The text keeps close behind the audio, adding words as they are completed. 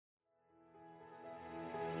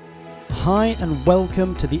Hi and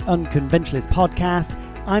welcome to the Unconventionalist podcast.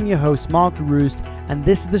 I'm your host Mark Roost, and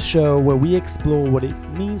this is the show where we explore what it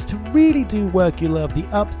means to really do work you love, the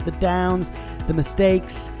ups, the downs, the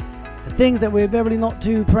mistakes, the things that we're very not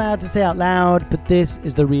too proud to say out loud, but this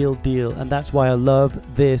is the real deal, and that's why I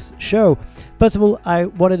love this show. First of all, I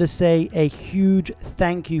wanted to say a huge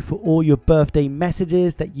thank you for all your birthday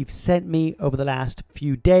messages that you've sent me over the last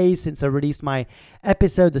few days since I released my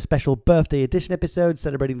episode, the special birthday edition episode,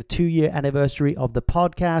 celebrating the 2-year anniversary of the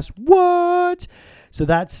podcast. What? So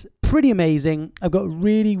that's pretty amazing. I've got a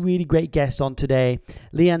really, really great guest on today,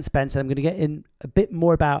 Leanne Spencer. I'm going to get in a bit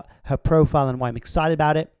more about her profile and why I'm excited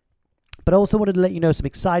about it. But I also wanted to let you know some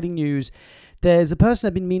exciting news. There's a person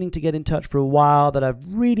I've been meaning to get in touch for a while that I've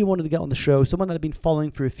really wanted to get on the show, someone that I've been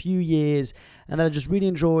following for a few years and that I just really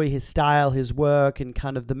enjoy his style, his work, and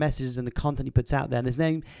kind of the messages and the content he puts out there. And his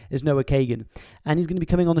name is Noah Kagan. And he's going to be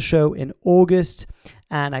coming on the show in August.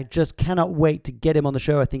 And I just cannot wait to get him on the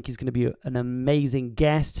show. I think he's going to be an amazing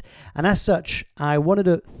guest. And as such, I wanted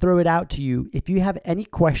to throw it out to you. If you have any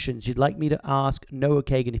questions you'd like me to ask Noah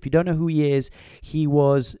Kagan, if you don't know who he is, he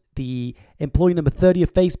was the employee number 30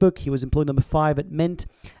 of Facebook. He was employee number 5 at Mint.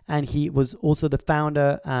 And he was also the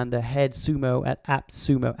founder and the head sumo at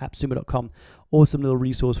appsumo.com. Awesome little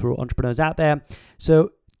resource for entrepreneurs out there.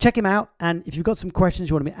 So check him out. And if you've got some questions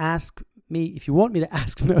you want me to ask me, if you want me to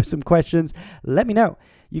ask Noah some questions, let me know.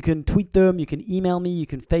 You can tweet them, you can email me, you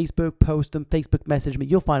can Facebook post them, Facebook message me.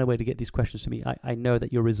 You'll find a way to get these questions to me. I know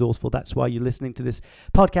that you're resourceful. That's why you're listening to this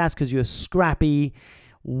podcast, because you're scrappy,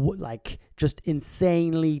 like just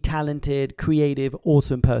insanely talented, creative,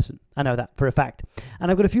 awesome person. I know that for a fact. And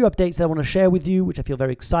I've got a few updates that I want to share with you, which I feel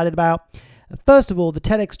very excited about. First of all, the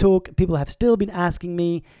TEDx talk, people have still been asking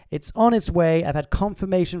me. It's on its way. I've had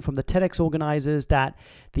confirmation from the TEDx organizers that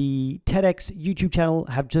the TEDx YouTube channel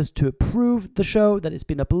have just to approve the show, that it's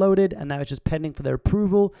been uploaded, and now it's just pending for their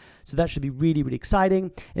approval. So that should be really, really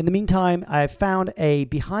exciting. In the meantime, I've found a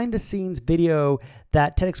behind-the-scenes video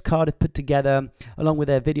that TEDx Cardiff put together along with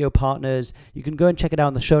their video partners. You can go and check it out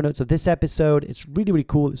in the show notes of this episode. It's really, really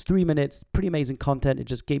cool. It's 3 minutes, pretty amazing content. It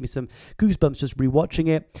just gave me some goosebumps just rewatching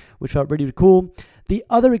it, which felt really, really cool. The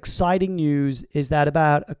other exciting news is that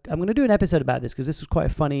I'm going to do an episode about this because this was quite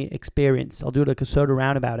a funny experience. I'll do like a soda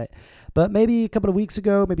round about it. But maybe a couple of weeks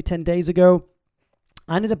ago, maybe 10 days ago,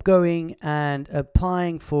 I ended up going and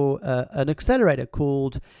applying for an accelerator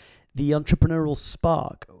called the Entrepreneurial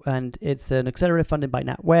Spark, and it's an accelerator funded by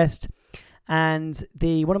NatWest. And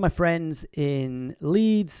one of my friends in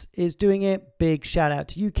Leeds is doing it. Big shout out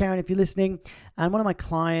to you, Karen, if you're listening. And one of my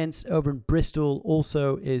clients over in Bristol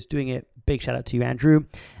also is doing it. Big shout out to you, Andrew.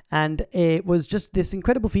 And it was just this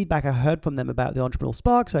incredible feedback I heard from them about the Entrepreneurial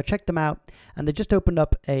Spark. So I checked them out, and they just opened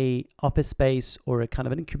up a office space or a kind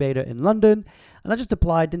of an incubator in London. And I just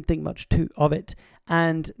applied, didn't think much of it.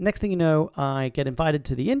 And next thing you know, I get invited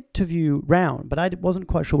to the interview round, but I wasn't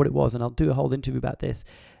quite sure what it was. And I'll do a whole interview about this.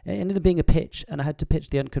 It ended up being a pitch, and I had to pitch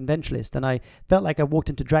the Unconventionalist. And I felt like I walked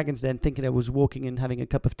into Dragon's Den thinking I was walking in having a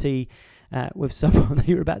cup of tea with someone that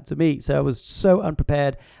you were about to meet. So I was so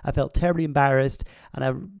unprepared. I felt terribly embarrassed, and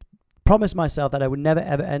I promised myself that I would never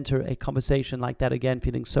ever enter a conversation like that again,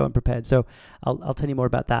 feeling so unprepared. So I'll tell you more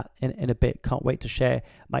about that in a bit. Can't wait to share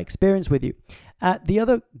my experience with you. The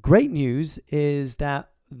other great news is that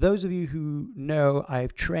those of you who know,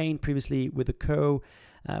 I've trained previously with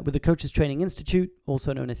the Coaches Training Institute,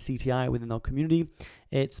 also known as CTI within our community.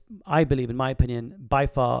 It's, I believe, in my opinion, by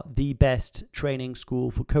far the best training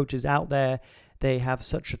school for coaches out there. They have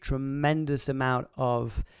such a tremendous amount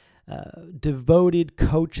of devoted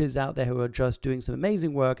coaches out there who are just doing some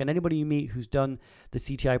amazing work. And anybody you meet who's done the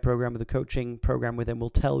CTI program or the coaching program with them will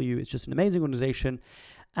tell you it's just an amazing organization.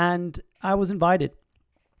 And I was invited.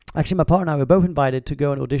 Actually, my partner and I were both invited to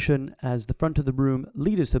go and audition as the front of the room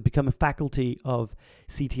leaders to become a faculty of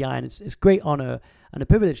CTI. And it's a great honor and a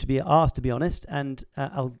privilege to be asked, to be honest. And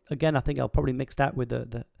I think I'll probably mix that with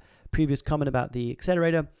the previous comment about the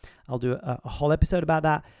accelerator. I'll do a whole episode about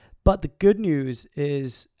that. But the good news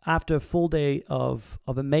is, after a full day of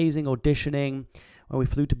amazing auditioning, when we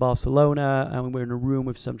flew to Barcelona and we were in a room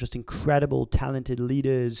with some just incredible, talented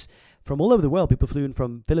leaders from all over the world. People flew in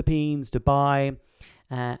from Philippines, Dubai,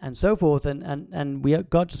 and so forth. And we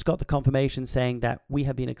just got the confirmation saying that we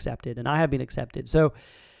have been accepted, and I have been accepted. So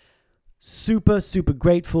super, super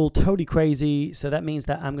grateful, totally crazy. So that means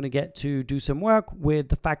that I'm going to get to do some work with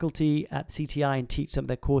the faculty at CTI and teach some of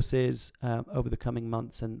their courses over the coming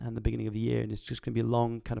months and the beginning of the year. And it's just going to be a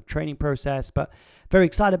long kind of training process, but very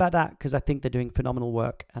excited about that because I think they're doing phenomenal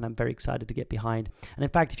work and I'm very excited to get behind. And in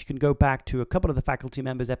fact, if you can go back to a couple of the faculty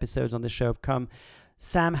members' episodes on this show, have come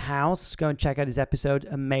Sam House, go and check out his episode,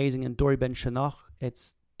 amazing, and Dori Ben Shanoch.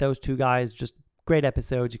 It's those two guys, just great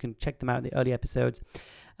episodes. You can check them out in the early episodes.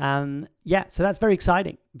 So that's very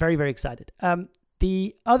exciting. Very, very excited.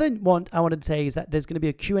 The other one I wanted to say is that there's going to be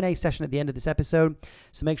a Q&A session at the end of this episode.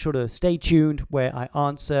 So make sure to stay tuned where I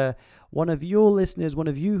answer one of your listeners, one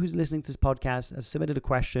of you who's listening to this podcast has submitted a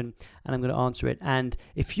question and I'm going to answer it. And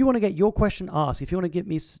if you want to get your question asked, if you want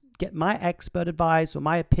to get my expert advice or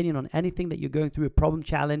my opinion on anything that you're going through, a problem,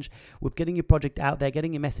 challenge with getting your project out there,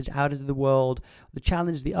 getting your message out into the world, the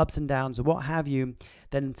challenge, the ups and downs, or what have you,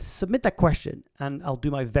 then submit that question and I'll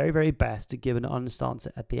do my very, very best to give an honest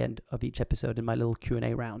answer at the end of each episode in my little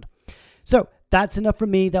Q&A round. So that's enough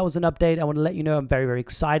from me. That was an update. I want to let you know I'm very, very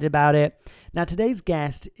excited about it. Now, today's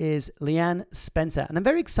guest is Leanne Spencer, and I'm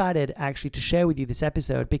very excited actually to share with you this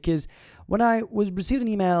episode because when I received an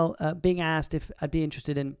email being asked if I'd be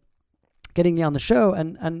interested in getting me on the show,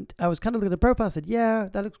 and I was kind of looking at the profile, I said, yeah,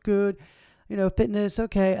 that looks good, fitness,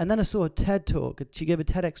 okay. And then I saw a TED talk. She gave a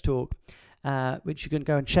TEDx talk, which you can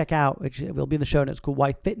go and check out, which will be in the show notes, called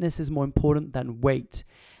Why Fitness is More Important Than Weight.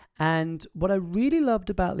 And what I really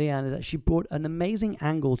loved about Leanne is that she brought an amazing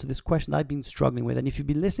angle to this question that I've been struggling with. And if you've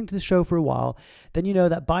been listening to the show for a while, then you know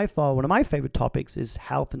that by far one of my favorite topics is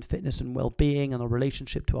health and fitness and well-being and our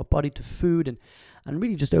relationship to our body, to food, and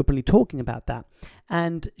really just openly talking about that.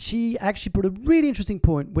 And she actually brought a really interesting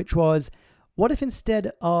point, which was, what if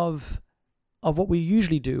instead of what we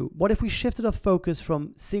usually do, what if we shifted our focus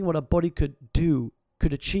from seeing what our body could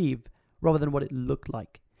achieve, rather than what it looked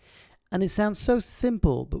like? And it sounds so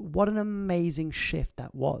simple, but what an amazing shift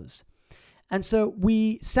that was. And so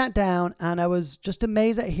we sat down and I was just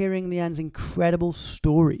amazed at hearing Leanne's incredible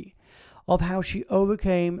story of how she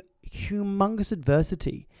overcame humongous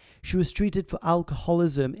adversity. She was treated for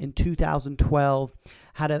alcoholism in 2012,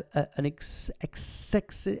 had an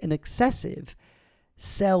excessive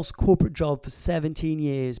sales corporate job for 17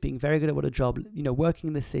 years, being very good at what a job, working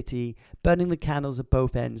in the city, burning the candles at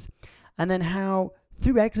both ends. And then how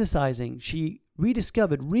through exercising, she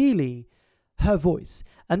rediscovered really her voice.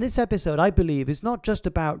 And this episode, I believe, is not just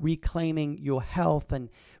about reclaiming your health and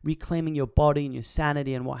reclaiming your body and your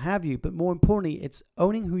sanity and what have you, but more importantly, it's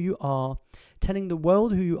owning who you are, telling the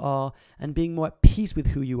world who you are, and being more at peace with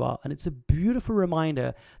who you are. And it's a beautiful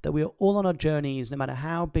reminder that we are all on our journeys, no matter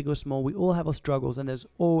how big or small. We all have our struggles, and there's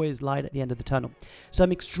always light at the end of the tunnel. So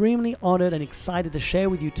I'm extremely honored and excited to share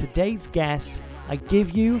with you today's guest. I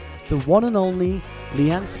give you the one and only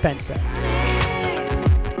Leanne Spencer.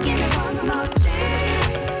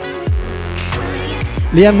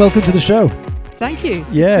 Leanne, welcome to the show. Thank you.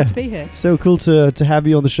 Yeah, good to be here. So cool to have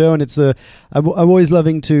you on the show, and I'm always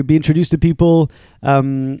loving to be introduced to people.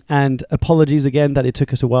 And apologies again that it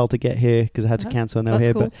took us a while to get here because I had to cancel and now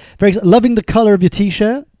here. Cool. But very loving the color of your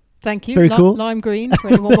t-shirt. Thank you. Very cool. Lime green for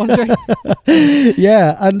anyone wondering.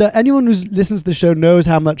 Yeah, and anyone who listens to the show knows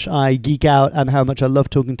how much I geek out and how much I love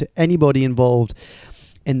talking to anybody involved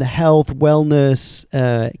in the health, wellness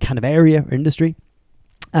kind of area or industry.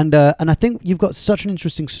 And I think you've got such an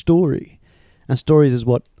interesting story. And stories is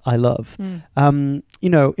what I love.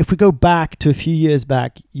 If we go back to a few years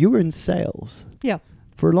back, you were in sales. Yeah.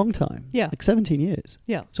 For a long time. Yeah. Like 17 years.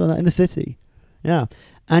 Yeah. So in the city. Yeah.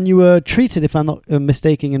 And you were treated, if I'm not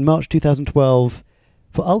mistaken, in March 2012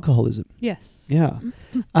 for alcoholism. Yes. Yeah.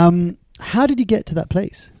 How did you get to that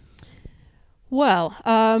place? Well,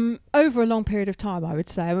 over a long period of time, I would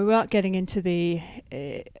say. Without getting into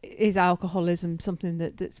is alcoholism something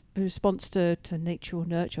that's a response to nature or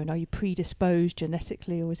nurture? I know you're predisposed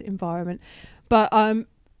genetically, or is it environment? But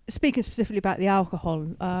speaking specifically about the alcohol,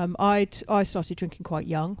 I started drinking quite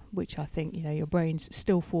young, which I think, your brain's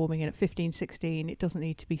still forming, and at 15, 16, it doesn't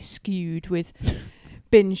need to be skewed with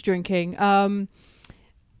binge drinking.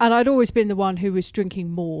 And I'd always been the one who was drinking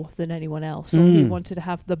more than anyone else, or who wanted to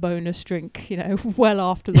have the bonus drink, well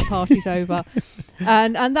after the party's over.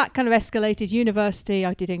 And that kind of escalated. University,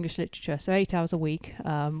 I did English literature, so 8 hours a week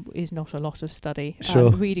is not a lot of study. Sure.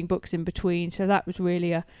 Reading books in between, so that was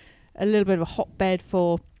really a little bit of a hotbed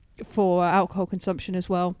for alcohol consumption as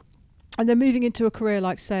well. And then moving into a career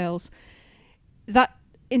like sales, that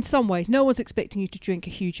in some ways, no one's expecting you to drink a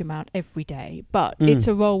huge amount every day, but it's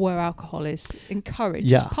a role where alcohol is encouraged.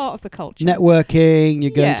 Yeah. It's part of the culture. Networking,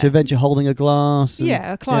 you're going to events, you're holding a glass.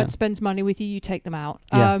 A client spends money with you, you take them out.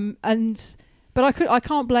 But I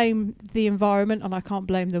can't blame the environment, and I can't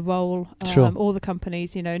blame the role or the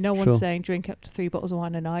companies. No one's saying drink up to 3 bottles of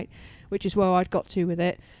wine a night, which is where I'd got to with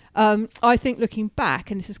it. I think looking back,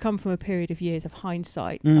 and this has come from a period of years of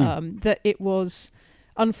hindsight, that it was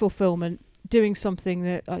unfulfillment, doing something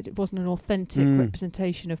that it wasn't an authentic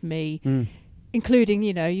representation of me, including,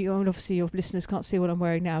 and obviously your listeners can't see what I'm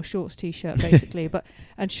wearing now, shorts, t-shirt basically,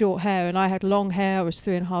 and short hair. And I had long hair. I was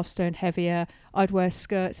 3.5 stone heavier. I'd wear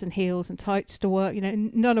skirts and heels and tights to work,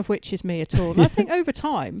 none of which is me at all. And I think over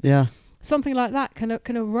time, something like that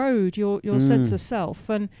can erode your sense of self.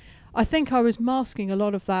 And I think I was masking a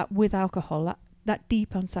lot of that with alcohol, that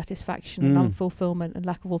deep unsatisfaction and unfulfillment and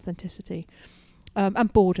lack of authenticity,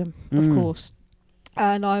 and boredom, of course.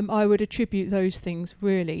 And I would attribute those things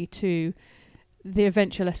really to the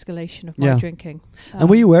eventual escalation of my drinking. And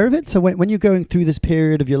were you aware of it? So when you're going through this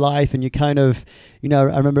period of your life and you kind of, I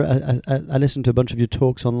remember I listened to a bunch of your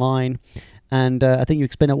talks online, and I think you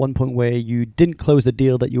explained at one point where you didn't close the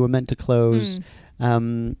deal that you were meant to close,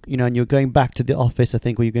 and you're going back to the office, I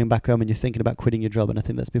think, or you're going back home and you're thinking about quitting your job, and I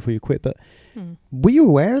think that's before you quit. But were you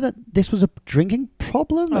aware that this was a drinking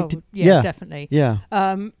problem? Definitely. Yeah.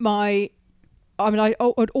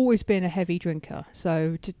 I'd always been a heavy drinker.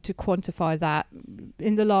 So to quantify that,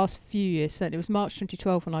 in the last few years, certainly it was March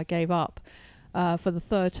 2012 when I gave up for the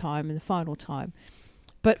third time and the final time.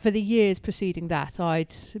 But for the years preceding that,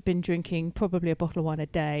 I'd been drinking probably a bottle of wine a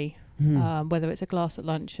day, whether it's a glass at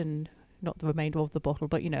lunch and not the remainder of the bottle,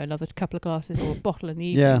 but, another couple of glasses or a bottle in the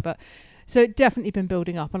evening. Yeah. But so it definitely been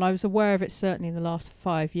building up. And I was aware of it certainly in the last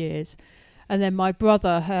 5 years. And then my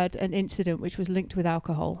brother had an incident which was linked with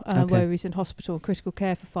alcohol, where he was in hospital and critical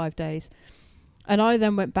care for 5 days. And I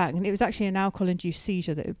then went back, and it was actually an alcohol-induced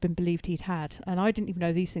seizure that had been believed he'd had. And I didn't even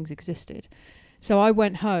know these things existed. So I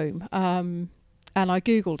went home and I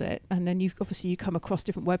Googled it. And then you come across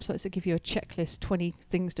different websites that give you a checklist, 20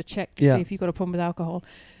 things to check to see if you've got a problem with alcohol.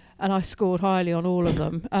 And I scored highly on all of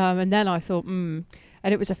them. And then I thought, And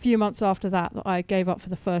it was a few months after that I gave up for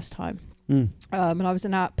the first time. And I was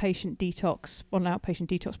on an outpatient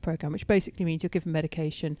detox program, which basically means you're given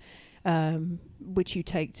medication, which you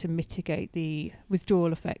take to mitigate the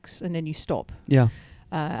withdrawal effects, and then you stop. Yeah.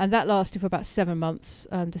 And that lasted for about 7 months.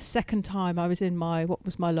 The second time I was in what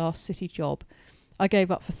was my last city job, I gave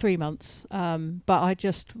up for 3 months, but I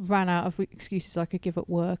just ran out of excuses I could give at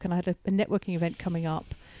work, and I had a networking event coming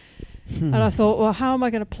up. And I thought, well, how am I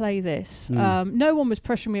going to play this? No one was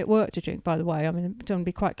pressuring me at work to drink, by the way. I mean, I don't want to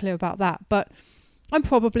be quite clear about that. But there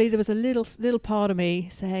was a little part of me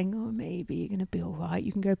saying, oh, maybe you're going to be all right.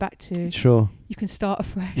 You can go back to... Sure. You can start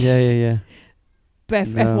afresh. Yeah. But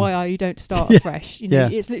FYI, you don't start afresh.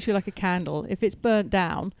 It's literally like a candle. If it's burnt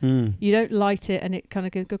down, you don't light it and it kind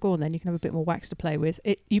of go on, then you can have a bit more wax to play with.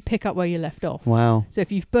 You pick up where you left off. Wow. So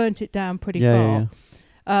if you've burnt it down pretty far...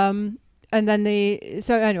 And then I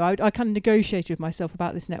kind of negotiated with myself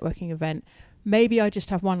about this networking event. Maybe I just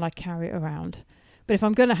have one, like carry it around. But if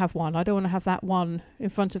I'm going to have one, I don't want to have that one in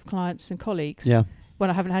front of clients and colleagues when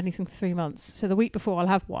I haven't had anything for 3 months. So the week before I'll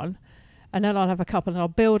have one, and then I'll have a couple, and I'll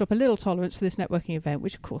build up a little tolerance for this networking event,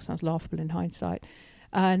 which of course sounds laughable in hindsight.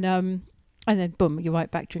 And then boom, you're right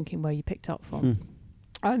back drinking where you picked up from.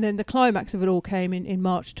 And then the climax of it all came in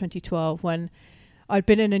March 2012 when I'd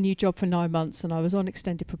been in a new job for 9 months and I was on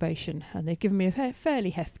extended probation, and they'd given me a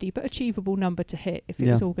fairly hefty but achievable number to hit if it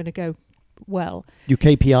was all going to go well. Your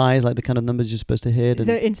KPIs, like the kind of numbers you're supposed to hit?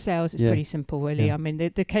 In sales, it's pretty simple, really. Yeah. I mean, the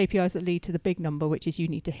KPIs that lead to the big number, which is you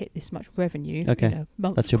need to hit this much revenue. Okay.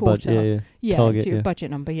 Month, that's your quarter. budget. Yeah. Target, your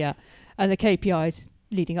budget number, And the KPIs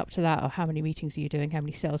leading up to that are how many meetings are you doing, how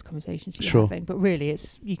many sales conversations are you having. But really,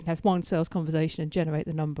 you can have one sales conversation and generate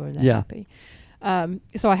the number, and they're happy.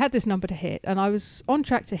 So I had this number to hit, and I was on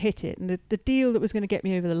track to hit it. And the deal that was going to get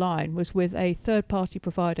me over the line was with a third-party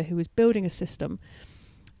provider who was building a system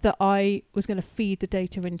that I was going to feed the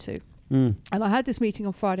data into. And I had this meeting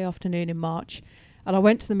on Friday afternoon in March, and I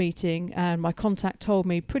went to the meeting, and my contact told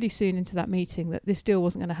me pretty soon into that meeting that this deal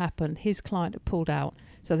wasn't going to happen. His client had pulled out,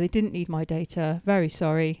 so they didn't need my data. Very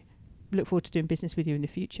sorry. Look forward to doing business with you in the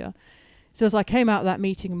future. So as I came out of that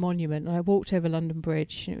meeting in Monument, and I walked over London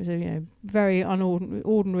Bridge, and it was a very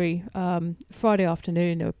ordinary Friday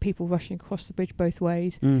afternoon. There were people rushing across the bridge both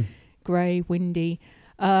ways, grey, windy.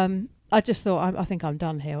 I just thought, I think I'm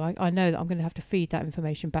done here. I know that I'm going to have to feed that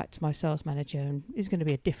information back to my sales manager, and it's going to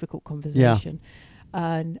be a difficult conversation.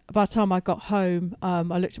 And by the time I got home, I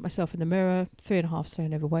looked at myself in the mirror, 3.5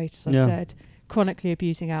 stone overweight, as I said, chronically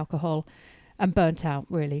abusing alcohol, and burnt out,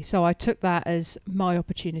 really. So I took that as my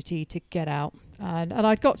opportunity to get out. And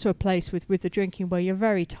I'd got to a place with the drinking where you're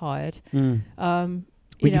very tired. Were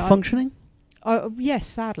you functioning? Yes,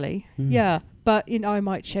 sadly. Yeah. But, I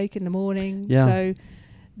might shake in the morning. Yeah. So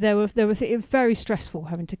it was very stressful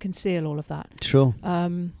having to conceal all of that. Sure.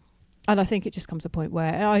 And I think it just comes to a point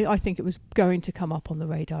where I think it was going to come up on the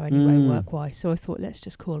radar anyway, work-wise. So I thought, let's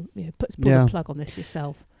just pull the plug on this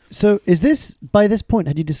yourself. So is this, by this point,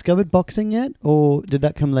 had you discovered boxing yet, or did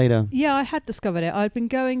that come later? Yeah, I had discovered it.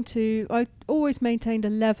 I always maintained a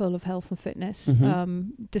level of health and fitness,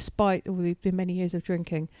 despite all the many years of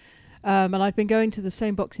drinking. And I'd been going to the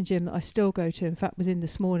same boxing gym that I still go to. In fact, was in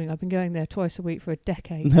this morning. I've been going there twice a week for a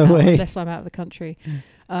decade No now, way. unless I'm out of the country.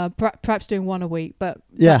 Perhaps doing one a week, but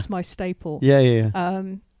that's my staple. Yeah.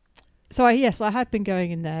 So I had been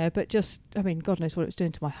going in there, but just, I mean, God knows what it was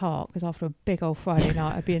doing to my heart, because after a big old Friday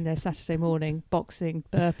night, I'd be in there Saturday morning, boxing,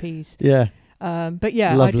 burpees. Yeah. But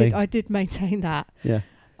yeah, Lovely. I did maintain that. Yeah.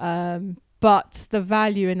 But the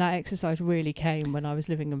value in that exercise really came when I was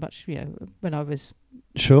living when I was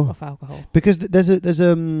off alcohol. Because there's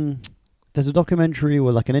a documentary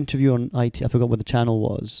or like an interview on IT. I forgot what the channel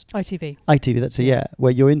was. ITV. That's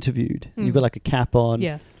where you're interviewed. And you've got like a cap on.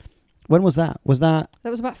 Yeah. When was that? That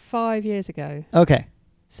was about 5 years ago. Okay.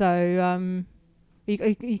 So you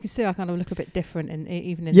can see I kind of look a bit different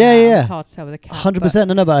even in yeah. It's hard to tell with a cap.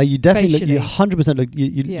 100%. No, but you definitely facially, look. You 100% look.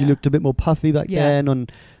 You looked a bit more puffy back then.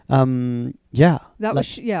 And I do.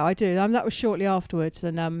 That was shortly afterwards,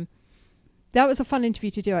 and that was a fun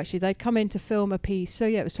interview to do. Actually, they'd come in to film a piece. So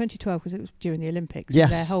it was 2012 because it was during the Olympics. Yes.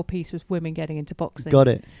 And their whole piece was women getting into boxing. Got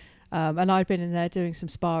it. And I'd been in there doing some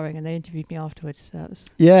sparring, and they interviewed me afterwards. So that was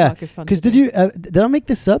quite good fun. Because did I make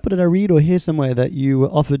this up, or did I read or hear somewhere that you were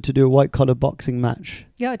offered to do a white collar boxing match?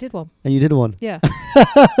 Yeah, I did one. And you did one? Yeah.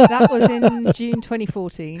 That was in June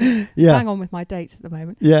 2014. Yeah. Hang on with my dates at the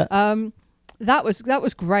moment. Yeah. That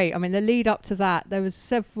was great. I mean, the lead up to that, there was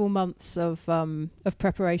several months of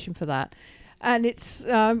preparation for that. And it's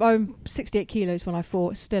I'm 68 kilos when I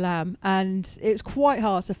fought, still am, and it was quite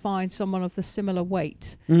hard to find someone of the similar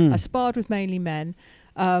weight. I sparred with mainly men,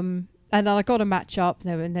 and then I got a match up,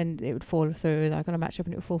 and then it would fall through, and I got a match up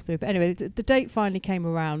and it would fall through. But anyway, the date finally came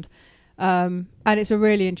around, and it's a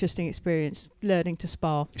really interesting experience learning to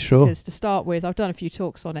spar. Sure. Because to start with, I've done a few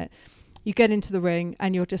talks on it. You get into the ring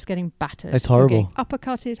and you're just getting battered. It's horrible. You're getting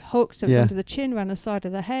uppercutted, hooked under the chin, around the side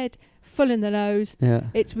of the head, full in the nose. Yeah.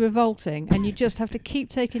 It's revolting, and you just have to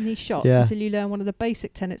keep taking these shots until you learn one of the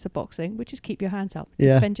basic tenets of boxing, which is keep your hands up.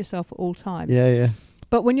 Defend yourself at all times. Yeah.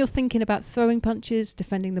 But when you're thinking about throwing punches,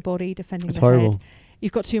 defending the body, defending it's the horrible. head,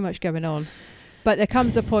 you've got too much going on. But there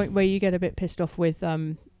comes a point where you get a bit pissed off with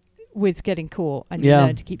getting caught, and you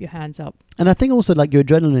learn to keep your hands up. And I think also like your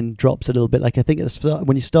adrenaline drops a little bit. Like I think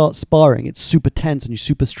when you start sparring, it's super tense and you're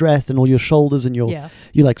super stressed, and all your shoulders and you're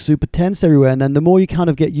like super tense everywhere. And then the more you kind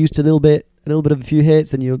of get used to a little bit of a few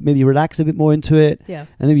hits, and you maybe relax a bit more into it. Yeah.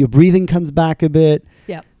 And then your breathing comes back a bit.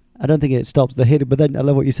 Yeah. I don't think it stops the hit, but then I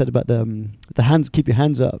love what you said about the hands. Keep your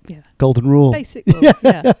hands up. Yeah. Golden rule. Basic rule.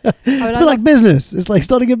 Yeah. It's a bit like business. It's like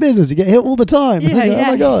starting a business. You get hit all the time. Oh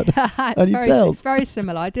my god. It's very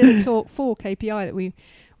similar. I did a talk for KPI that we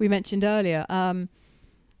mentioned earlier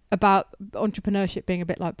about entrepreneurship being a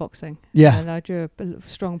bit like boxing. Yeah. And I drew a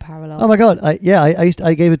strong parallel. Oh my god. I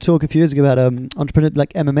gave a talk a few years ago about entrepreneur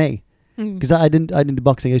like MMA. Because I didn't do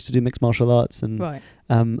boxing. I used to do mixed martial arts, and I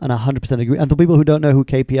 100% agree. And for people who don't know who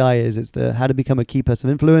KPI is, it's the How to Become a Key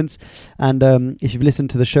Person of Influence. And if you've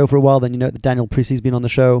listened to the show for a while, then you know that Daniel Precy's been on the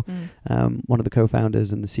show, one of the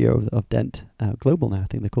co-founders and the CEO of Dent Global now, I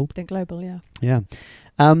think they're called. Dent Global, yeah. Yeah.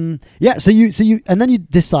 So you and then you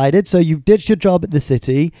decided. So you ditched your job at the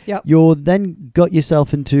city. Yep. You then got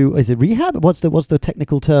yourself into, is it rehab? What's the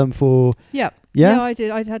technical term for? Yep. Yeah, I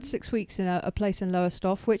did. I had 6 weeks in a place in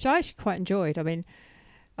Lowestoft, which I actually quite enjoyed. I mean,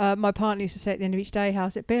 my partner used to say at the end of each day,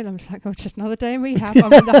 "How's it been?" I'm just like, "Oh, just another day in rehab." I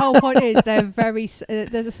mean, the whole point is they're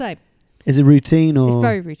the same. Is it routine or? It's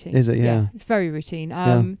very routine. Is it? Yeah. It's very routine.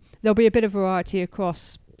 There'll be a bit of variety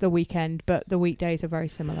across the weekend, but the weekdays are very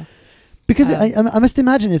similar. Because I must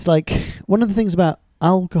imagine it's like one of the things about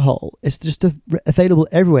alcohol, it's just available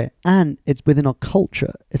everywhere, and it's within our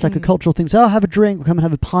culture. It's like a cultural thing. So I'll have a drink, come and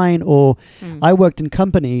have a pint, or I worked in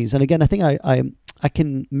companies, and again, I think I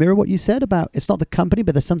can mirror what you said about it's not the company,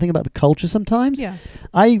 but there's something about the culture sometimes. Yeah.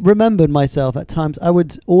 I remembered myself at times, I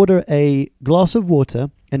would order a glass of water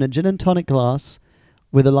in a gin and tonic glass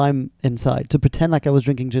with a lime inside to pretend like I was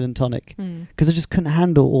drinking gin and tonic, because I just couldn't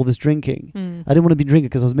handle all this drinking. I didn't want to be drinking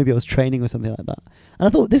because I was training or something like that. And I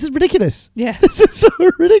thought, this is ridiculous. Yeah. This is so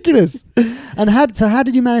ridiculous. And how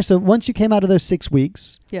did you manage? So once you came out of those 6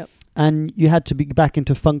 weeks and you had to be back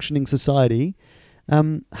into functioning society,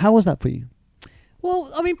 how was that for you?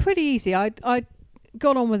 Well, I mean, pretty easy. I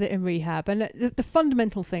got on with it in rehab, and the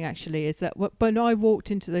fundamental thing actually is that when I walked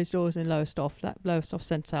into those doors in Lowestoft, that Lowestoft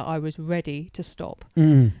centre, I was ready to stop.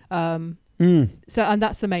 So, and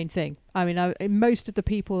that's the main thing. I mean, most of the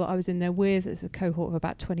people that I was in there with, it's a cohort of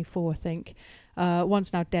about 24, I think.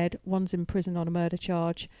 One's now dead. One's in prison on a murder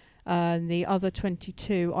charge. And the other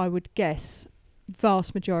 22, I would guess,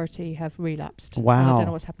 vast majority have relapsed. Wow. And I don't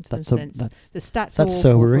know what's happened to them since. The stats are awful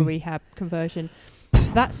sobering. for rehab conversion.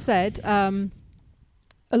 That said,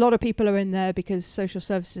 a lot of people are in there because social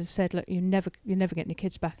services have said, look, you're never getting your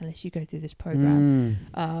kids back unless you go through this program.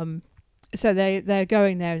 So they're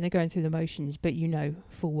going there and they're going through the motions, but you know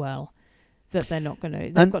full well that they're not going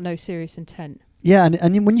to. They've got no serious intent. Yeah,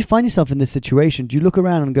 and when you find yourself in this situation, do you look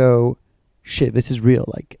around and go, shit, this is real.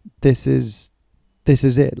 Like, this is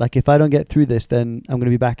it. Like, if I don't get through this, then I'm going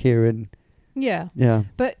to be back here and... Yeah.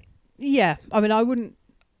 But, yeah, I mean, I wouldn't...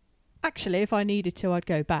 Actually, if I needed to, I'd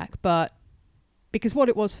go back. But because what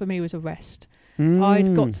it was for me was a rest.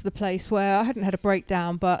 I'd got to the place where I hadn't had a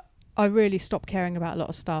breakdown, but I really stopped caring about a lot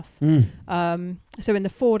of stuff. So in the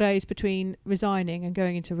 4 days between resigning and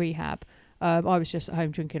going into rehab, I was just at home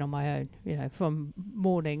drinking on my own, from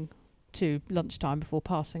morning to lunchtime before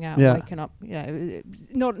passing out, waking up,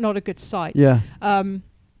 not a good sight. Yeah.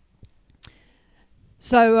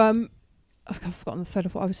 I've forgotten the thread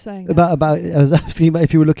of what I was saying. About I was asking about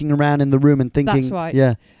if you were looking around in the room and thinking. That's right.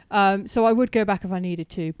 Yeah. So I would go back if I needed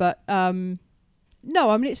to, but no,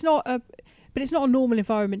 I mean it's not a normal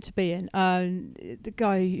environment to be in. The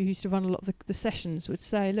guy who used to run a lot of the sessions would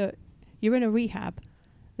say, "Look, you're in a rehab.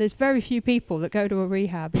 There's very few people that go to a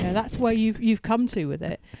rehab. That's where you've come to with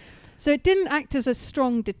it." So it didn't act as a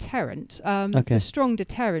strong deterrent. Okay. The strong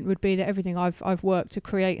deterrent would be that everything I've worked to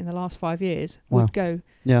create in the last 5 years Wow. would go.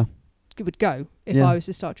 Yeah. It would go if I was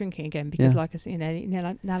to start drinking again, because like I said, in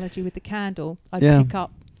an analogy with the candle, I'd pick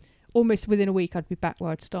up almost within a week. I'd be back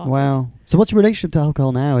where I'd started. Wow. So what's your relationship to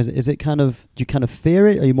alcohol now? Is it kind of, do you kind of fear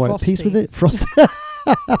it? Are you more Frosty. at peace with it? Frosty.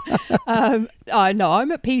 No,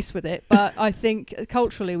 I'm at peace with it, but I think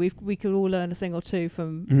culturally we could all learn a thing or two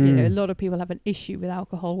from. A lot of people have an issue with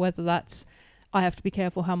alcohol, whether that's I have to be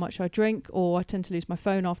careful how much I drink, or I tend to lose my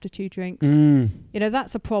phone after 2 drinks.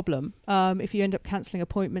 That's a problem. If you end up cancelling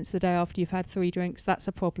appointments the day after you've had 3 drinks, that's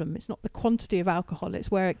a problem. It's not the quantity of alcohol, it's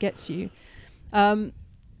where it gets you.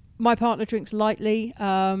 My partner drinks lightly.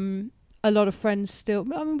 A lot of friends still,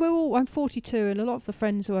 I mean, I'm 42, and a lot of the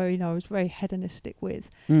friends who I was very hedonistic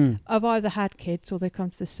with have either had kids or they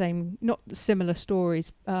come to the same, not similar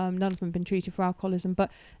stories. None of them have been treated for alcoholism, but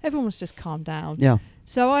everyone's just calmed down. Yeah.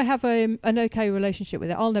 So I have an okay relationship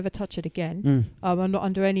with it. I'll never touch it again. I'm not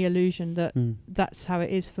under any illusion that that's how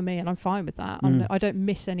it is for me, and I'm fine with that. I don't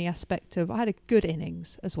miss any aspect of. I had a good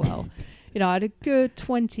innings as well. I had a good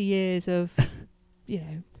 20 years of,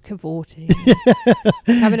 cavorting,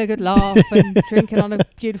 having a good laugh and drinking on a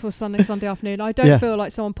beautiful Sunday afternoon. I don't feel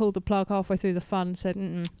like someone pulled the plug halfway through the fun and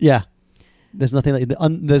said, Yeah. There's nothing like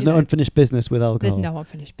there's no unfinished business with alcohol. There's no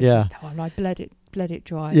unfinished business. No, I bled it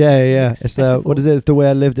dry. Yeah. It's what is it? It's the way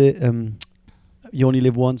I lived it. You only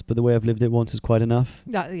live once, but the way I've lived it once is quite enough.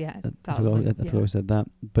 I forgot I said that,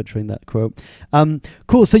 butchering that quote.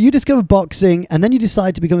 Cool. So you discovered boxing, and then you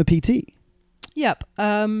decide to become a PT. Yep.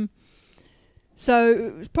 So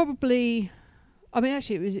it was probably,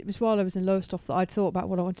 it was while I was in Lowestoft that I'd thought about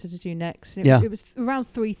what I wanted to do next. It was around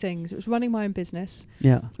 3 things. It was running my own business,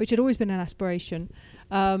 which had always been an aspiration.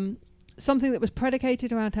 Something that was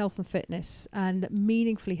predicated around health and fitness and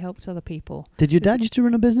meaningfully helped other people. Did your dad used to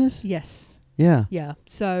run a business? Yes. Yeah. Yeah.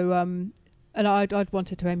 So, and I'd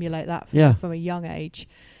wanted to emulate that from a young age.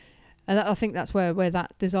 And I think that's where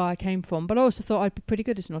that desire came from. But I also thought I'd be pretty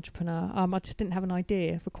good as an entrepreneur. I just didn't have an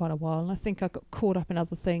idea for quite a while. And I think I got caught up in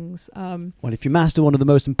other things. Well, if you master one of the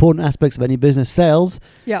most important aspects of any business, sales,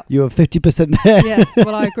 you're 50% there. Yes,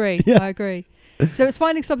 well, I agree. I agree. So it's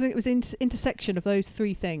finding something that was intersection of those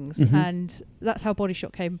 3 things. And that's how Body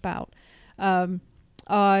Shot came about.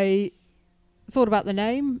 I thought about the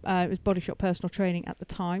name. It was Body Shot Personal Training at the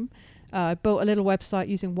time. I built a little website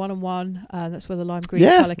using one-on-one. That's where the lime green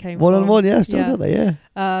colour came from. One-on-one, still got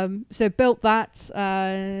that, So built that,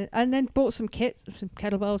 and then bought some kit, some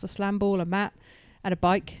kettlebells, a slam ball, a mat, and a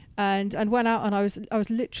bike, and went out, and I was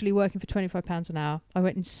literally working for £25 an hour. I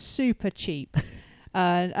went in super cheap,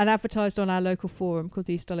 and advertised on our local forum called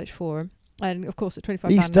the East Dulwich Forum. And of course, at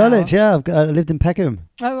 £25 East Dulwich, I lived in Peckham.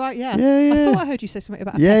 Oh right, yeah. I thought I heard you say something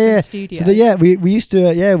about a Peckham studio. So we used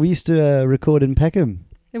to record in Peckham.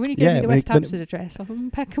 And when you gave me the West Hampstead address, I thought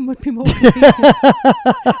Peckham would be more convenient.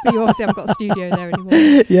 But you obviously haven't got a studio there anymore.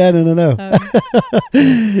 Yeah, no.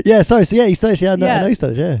 Sorry. So East Dulwich. I know East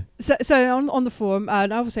Dulwich. So on the forum,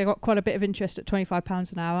 and obviously I got quite a bit of interest at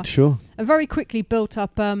 £25 an hour. Sure. And very quickly built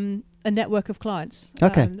up a network of clients.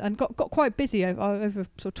 Okay. And got quite busy over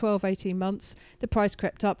sort of 12, 18 months. The price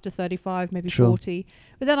crept up to 35, maybe Sure. 40.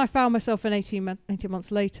 But then I found myself in 18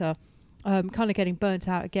 months later, kind of getting burnt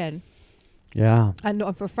out again, Yeah. and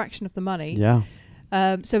not for a fraction of the money. Yeah.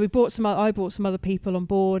 So I brought some other people on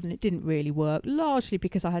board, and it didn't really work, largely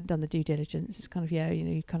because I hadn't done the due diligence. It's kind of,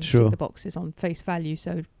 you kind of Sure. tick the boxes on face value.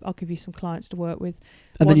 So I'll give you some clients to work with.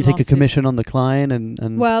 And then you take a commission on the client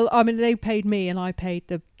and Well, I mean, they paid me and I paid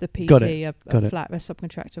the PT Got it. a flat, a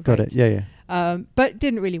subcontractor got rate. it. Yeah. But it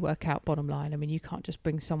didn't really work out, bottom line. I mean, you can't just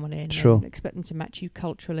bring someone in Sure. and expect them to match you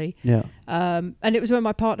culturally. Yeah. And it was when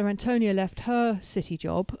my partner Antonia left her city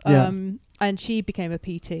job. Yeah. And she became a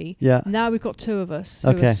PT. Yeah. Now we've got two of us who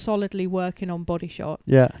Okay. are solidly working on Body Shot.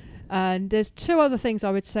 Yeah. And there's two other things I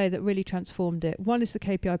would say that really transformed it. One is the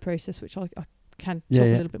KPI process, which I can Yeah, talk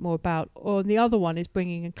yeah. a little bit more about. Or the other one is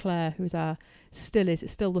bringing in Claire, who's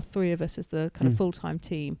it's still the three of us as the kind of full-time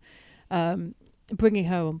team, bringing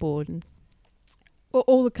her on board. And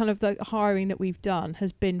all the kind of the hiring that we've done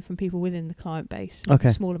has been from people within the client base. Okay.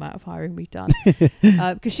 A small amount of hiring we've done.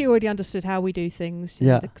 Because she already understood how we do things,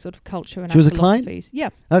 Yeah. the sort of culture and She was a philosophies.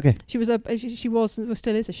 client? Yeah. Okay. She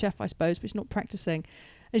still is a chef, I suppose, but she's not practicing.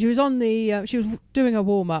 And she was on she was doing a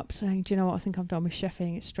warm-up saying, do you know what, I think I'm done with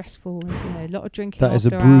chefing. It's stressful. And, a lot of drinking That is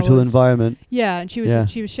a after brutal hours. environment. Yeah, and she was Yeah.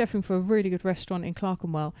 chefing for a really good restaurant in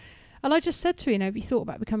Clerkenwell. And I just said to her, have you thought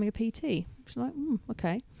about becoming a PT? She's like,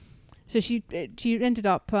 okay. So she ended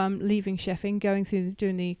up leaving chefing, going through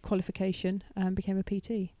doing the qualification, and became a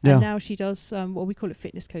PT. Yeah. And now she does we call it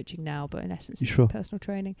fitness coaching now, but in essence, it's Sure. personal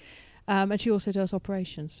training. And she also does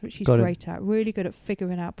operations, which she's Got it. great at. Really good at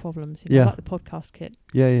figuring out problems. Yeah. Like the podcast kit.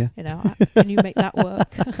 Yeah. Can you make that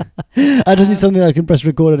work? I just need something that I can press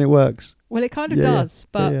record and it works. Well, it kind of Yeah, yeah. does,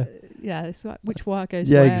 but Yeah. it's like which wire goes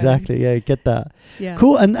Yeah, where. exactly. Yeah, get that. Yeah.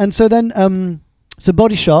 Cool. And so then so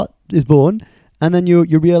Body Shot is born, and then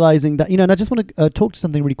you're realizing that, and I just want to talk to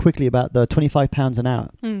something really quickly about the £25 an hour.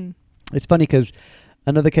 It's funny because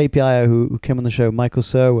another KPI who came on the show, Michael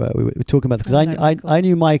Serwer, we were talking about this, because I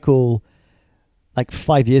knew Michael like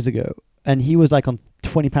 5 years ago, and he was like on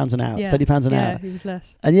 £20 an hour, £30 an hour. Yeah, he was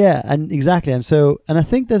less. And exactly. And I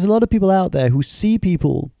think there's a lot of people out there who see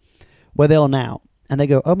people where they are now, and they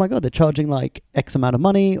go, oh my God, they're charging like X amount of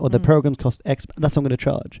money, or their programs cost X, that's what I'm going to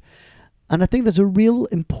charge. And I think there's a real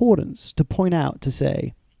importance to point out, to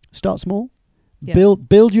say, start small,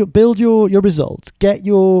 build your results, get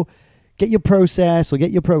your process or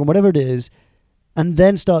get your program, whatever it is, and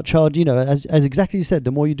then start charging. As exactly you said,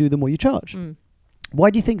 the more you do, the more you charge.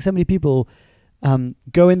 Why do you think so many people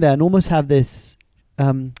go in there and almost have this?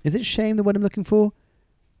 Is it shame, the word I'm looking for?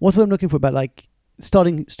 What's what I'm looking for? About like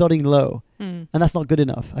starting low, and that's not good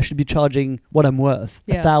enough. I should be charging what I'm worth,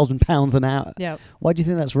 £1,000 an hour. Yeah. Why do you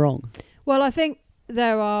think that's wrong? Well, I think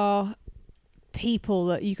there are people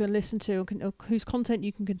that you can listen to or whose content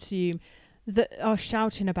you can consume that are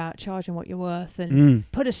shouting about charging what you're worth and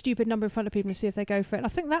put a stupid number in front of people and see if they go for it. And I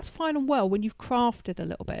think that's fine and well when you've crafted a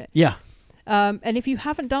little bit. Yeah. And if you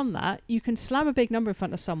haven't done that, you can slam a big number in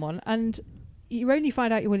front of someone and you only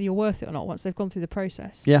find out whether you're worth it or not once they've gone through the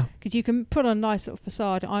process. Yeah. Because you can put on a nice sort of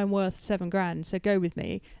facade, I'm worth $7,000, so go with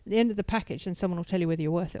me. At the end of the package, then someone will tell you whether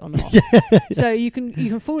you're worth it or not. So you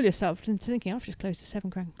can fool yourself into thinking, I've just closed a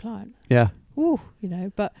 $7,000 client. Yeah. Ooh,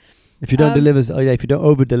 but if you don't deliver, if you don't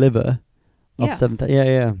over deliver of 7,000,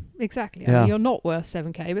 yeah. Exactly. I mean, you're not worth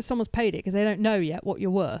 $7,000, but someone's paid it because they don't know yet what you're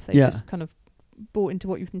worth. They just kind of bought into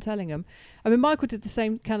what you've been telling them. I mean, Michael did the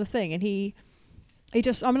same kind of thing, and he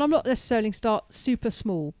just, I'm not necessarily start super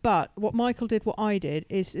small, but what Michael did, what I did,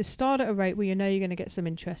 is start at a rate where you know you're going to get some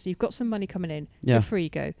interest. You've got some money coming in. You're free,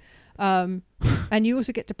 go. And you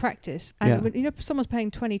also get to practice. And when, if someone's paying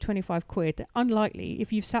 20, 25 quid, they're unlikely,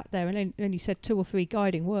 if you've sat there and only said 2 or 3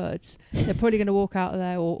 guiding words, they're probably going to walk out of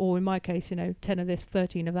there, or in my case, 10 of this,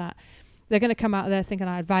 13 of that. They're going to come out of there thinking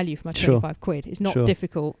I had value for my 25 quid. It's not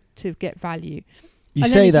difficult to get value. You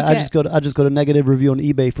say that I just got a negative review on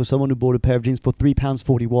eBay for someone who bought a pair of jeans for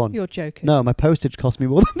 £3.41. You're joking. No, my postage cost me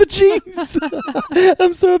more than the jeans.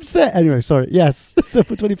 I'm so upset. Anyway, sorry. Yes, so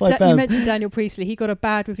for £25. You mentioned Daniel Priestley. He got a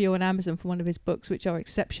bad review on Amazon for one of his books, which are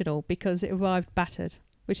exceptional because it arrived battered,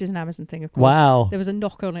 which is an Amazon thing, of course. Wow. There was a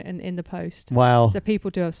knock on it in the post. Wow. So people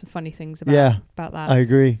do have some funny things about that. I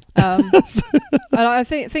agree. And I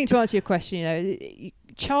think to answer your question,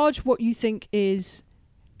 charge what you think is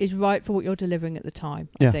right for what you're delivering at the time.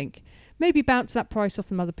 I think maybe bounce that price off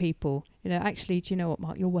from other people. Actually, do you know what,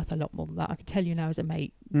 Mark? You're worth a lot more than that. I can tell you now as a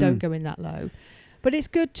mate. Don't go in that low. But it's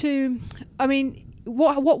good to. I mean,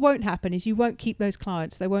 what won't happen is you won't keep those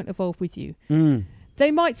clients. They won't evolve with you.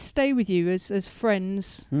 they might stay with you as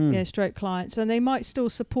friends, stroke clients, and they might still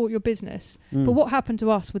support your business. But what happened to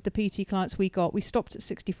us with the PT clients we got? We stopped at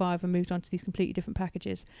 65 and moved on to these completely different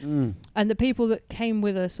packages. And the people that came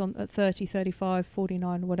with us at 30, 35,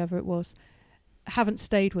 49, whatever it was, haven't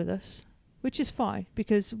stayed with us, which is fine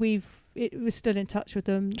because we're still in touch with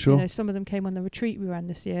them. Sure. You know, some of them came on the retreat we ran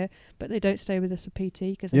this year, but they don't stay with us at PT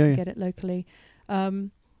because they can get it locally.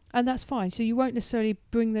 And that's fine. So you won't necessarily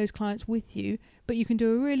bring those clients with you, but you can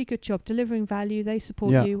do a really good job delivering value. They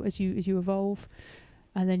support you as you evolve,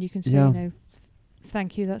 and then you can say, you know,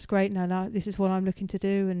 thank you, that's great. Now this is what I'm looking to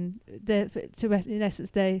do. And in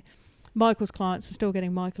essence, Michael's clients are still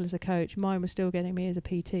getting Michael as a coach. Mine was still getting me as a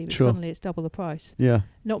PT, but suddenly it's double the price. Yeah.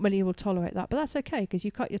 Not many will tolerate that, but that's okay because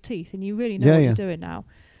you cut your teeth and you really know what you're doing now.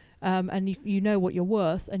 And you know what you're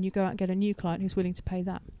worth, and you go out and get a new client who's willing to pay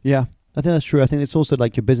that. Yeah. I think that's true. I think it's also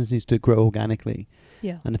like your business needs to grow organically.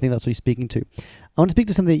 Yeah. And I think that's what you're speaking to. I want to speak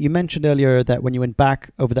to something that you mentioned earlier, that when you went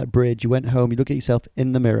back over that bridge, you went home, you look at yourself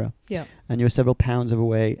in the mirror. Yeah. And you were several pounds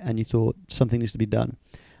overweight and you thought something needs to be done.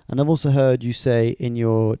 And I've also heard you say in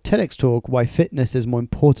your TEDx talk why fitness is more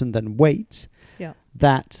important than weight. Yeah.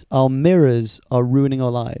 That our mirrors are ruining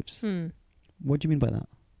our lives. What do you mean by that?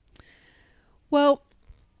 Well,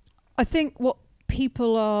 I think what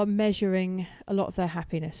people are measuring a lot of their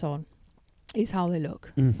happiness on is how they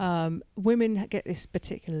look. Women get this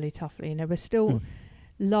particularly toughly. You know, we're still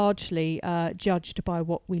largely judged by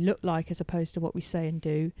what we look like as opposed to what we say and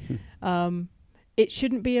do. It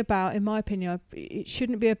shouldn't be about, in my opinion, it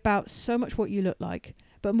shouldn't be about so much what you look like,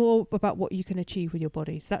 but more about what you can achieve with your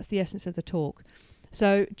bodies. That's the essence of the talk.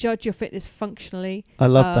 So judge your fitness functionally. I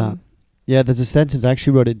love that. Yeah, there's a sentence, I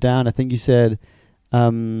actually wrote it down. I think you said,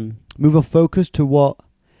 move our focus to what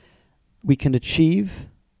we can achieve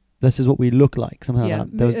versus what we look like. Something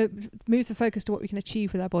like that. Move the focus to what we can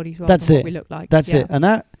achieve with our bodies rather than what we look like. That's it. And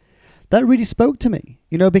that really spoke to me,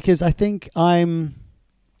 you know, because I think I'm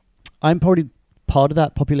probably part of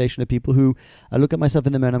that population of people who I look at myself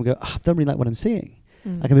in the mirror and I go, I don't really like what I'm seeing.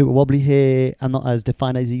 Like I'm a bit wobbly here. I'm not as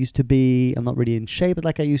defined as I used to be. I'm not really in shape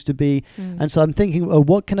like I used to be. And so I'm thinking,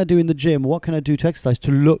 what can I do in the gym? What can I do to exercise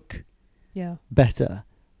to look better?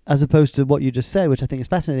 As opposed to what you just said, which I think is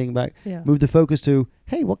fascinating about move the focus to,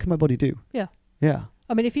 hey, what can my body do? Yeah. Yeah.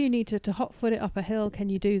 I mean, if you need to hot foot it up a hill, can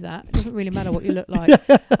you do that? It doesn't really matter what you look like.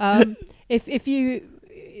 If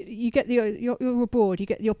you get you're abroad, you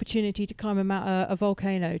get the opportunity to climb a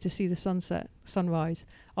volcano to see the sunrise,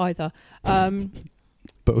 either.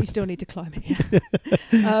 Both. You still need to climb it.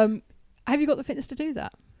 Have you got the fitness to do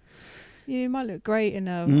that? You might look great in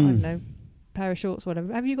I don't know, pair of shorts or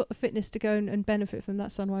whatever. Have you got the fitness to go and benefit from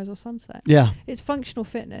that sunrise or sunset? Yeah. It's functional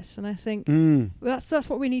fitness, and I think that's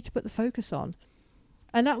what we need to put the focus on.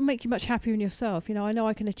 And that will make you much happier in yourself. You know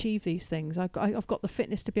I can achieve these things. I've got the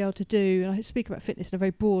fitness to be able to do, and I speak about fitness in a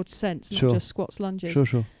very broad sense, not just squats, lunges.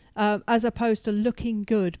 Sure. As opposed to looking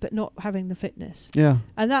good but not having the fitness. Yeah.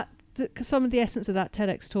 And some of the essence of that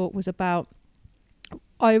TEDx talk was about,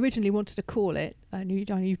 I originally wanted to call it, and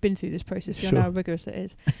you've been through this process, you know how rigorous it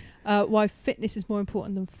is, why fitness is more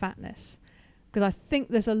important than fatness. Because I think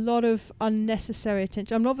there's a lot of unnecessary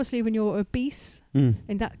attention. I mean, obviously, when you're obese in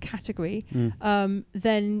that category,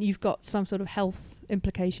 then you've got some sort of health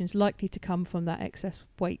implications likely to come from that excess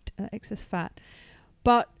weight and excess fat.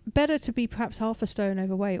 But better to be perhaps half a stone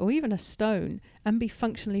overweight or even a stone and be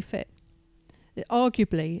functionally fit.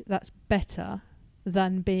 Arguably, that's better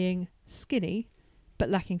than being skinny but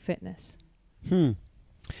lacking fitness.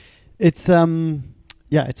 It's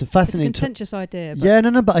it's a fascinating... It's a contentious idea.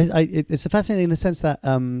 But it's a fascinating in the sense that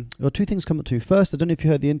two things come up to me. First, I don't know if you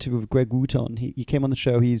heard the interview with Greg Wooton. He came on the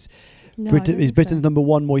show. He's Britain's number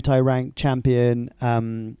one Muay Thai ranked champion.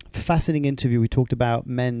 Fascinating interview. We talked about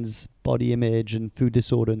men's body image and food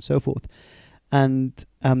disorder and so forth. And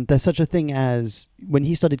there's such a thing as when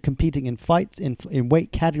he started competing in fights in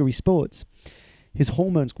weight category sports, his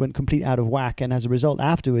hormones went completely out of whack, and as a result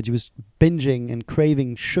afterwards he was binging and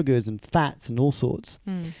craving sugars and fats and all sorts.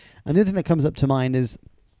 And the other thing that comes up to mind is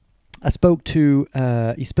I spoke to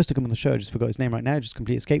he's supposed to come on the show, I just forgot his name right now, just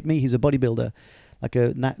completely escaped me. He's a bodybuilder, like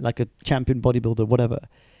a champion bodybuilder, whatever.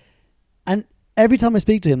 And every time I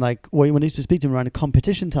speak to him, like when I used to speak to him around a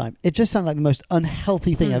competition time, it just sounded like the most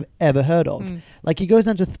unhealthy thing I've ever heard of. Like he goes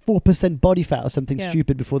down to 4% body fat or something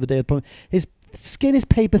stupid before the day of the problem. His skin is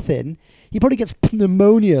paper thin. He probably gets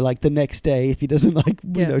pneumonia like the next day if he doesn't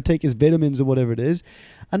take his vitamins or whatever it is.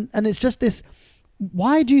 And it's just this,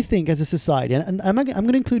 why do you think as a society, and I'm going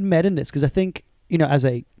to include men in this because I think, you know, as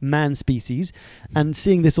a man species and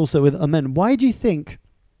seeing this also with men, why do you think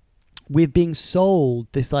we're being sold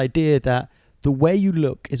this idea that the way you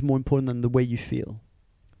look is more important than the way you feel?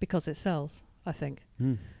 because it sells, I think.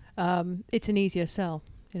 Mm. It's an easier sell.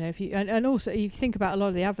 If you and also you think about a lot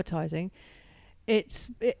of the advertising, it's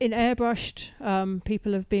in airbrushed.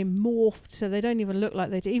 People have been morphed, so they don't even look like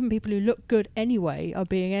they do. Even people who look good anyway are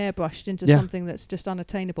being airbrushed into something that's just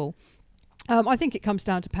unattainable. I think it comes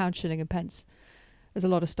down to pound, shilling, and pence, as a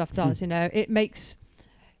lot of stuff does. It makes.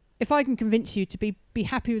 If I can convince you to be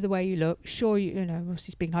happy with the way you look, sure,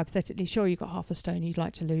 obviously speaking hypothetically, sure you've got half a stone you'd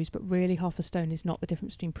like to lose, but really half a stone is not the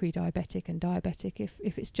difference between pre-diabetic and diabetic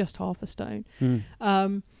if it's just half a stone.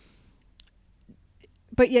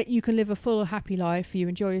 But yet you can live a full, happy life. You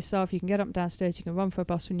enjoy yourself. You can get up and downstairs. You can run for a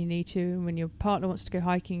bus when you need to. And when your partner wants to go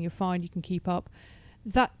hiking, you're fine. You can keep up.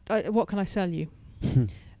 What can I sell you?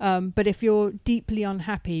 But if you're deeply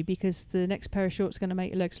unhappy because the next pair of shorts is going to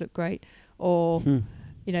make your legs look great, or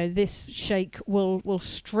this shake will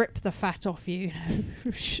strip the fat off you.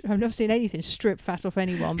 I've never seen anything strip fat off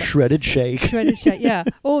anyone. But shredded shake, yeah,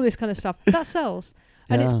 all this kind of stuff that sells.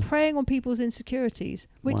 And it's preying on people's insecurities,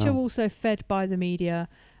 which are also fed by the media,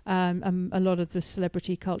 and a lot of the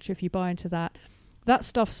celebrity culture. If you buy into that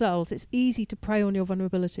stuff sells. It's easy to prey on your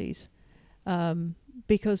vulnerabilities,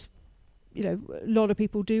 because a lot of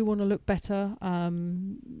people do want to look better.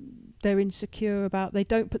 They're insecure they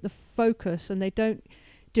don't put the focus, and they don't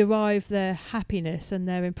derive their happiness and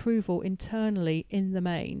their approval internally in the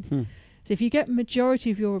main. So if you get majority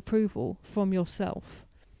of your approval from yourself,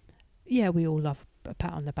 we all love a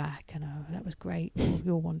pat on the back and that was great,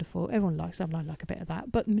 you're wonderful, everyone likes them. I like a bit of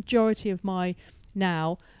that, but the majority of my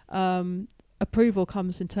approval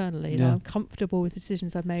comes internally. I'm comfortable with the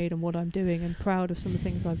decisions I've made and what I'm doing, and proud of some of the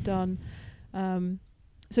things I've done.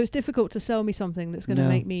 So it's difficult to sell me something that's going to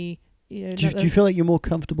make me do you feel like you're more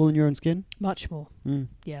comfortable in your own skin? Much more.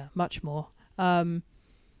 Much more.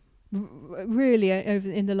 Really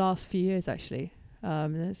over in the last few years, actually,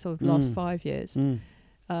 sort of last 5 years.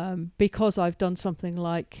 Because I've done something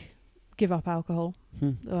like give up alcohol,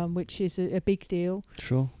 which is a big deal.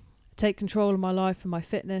 Sure. Take control of my life and my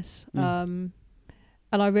fitness. And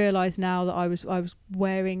I realise now that I was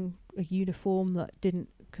wearing a uniform that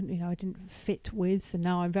I didn't fit with, and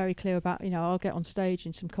now I'm very clear about, I'll get on stage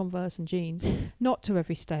in some Converse and jeans, not to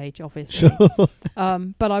every stage, obviously. Sure.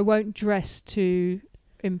 But I won't dress to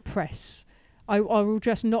impress. I will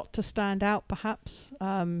dress not to stand out, perhaps.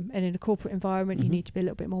 And in a corporate environment, you need to be a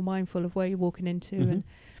little bit more mindful of where you're walking into.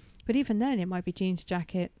 But even then, it might be jeans,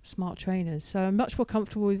 jacket, smart trainers. So I'm much more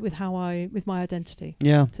comfortable with my identity.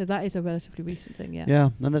 Yeah. So that is a relatively recent thing. Yeah. Yeah,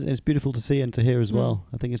 and that is beautiful to see and to hear as well.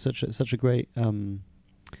 I think it's such a great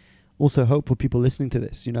also hope for people listening to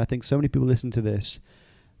this. I think so many people listening to this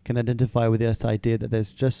can identify with this idea that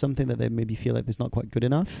there's just something that they maybe feel like it's not quite good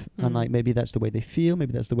enough, and like maybe that's the way they feel,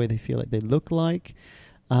 maybe that's the way they feel like they look like.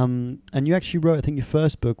 And you actually wrote, I think your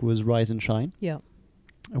first book was Rise and Shine. Yeah.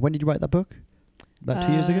 When did you write that book? About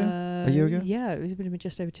 2 years ago? A year ago? Yeah, it was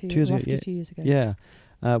just over 2 years ago. 2 years ago.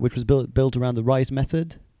 Yeah. Which was built around the Rise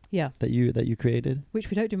method. Yeah. That you created. Which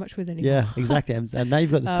we don't do much with anymore. Yeah, exactly. and now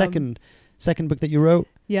you've got the second book that you wrote.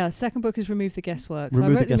 Yeah, second book is Remove the Guesswork. So I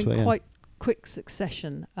wrote them in quite quick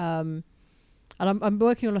succession. And I'm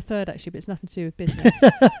working on a third, actually, but it's nothing to do with business.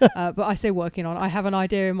 But I say working on. I have an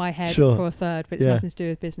idea in my head for a third, but it's nothing to do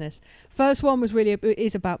with business. First one was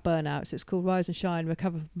is about burnout. So it's called Rise and Shine,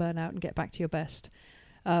 Recover from Burnout and Get Back to Your Best.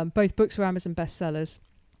 Both books were Amazon bestsellers.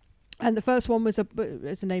 And the first one was,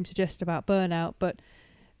 as the name suggests, about burnout. But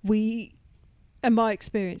and my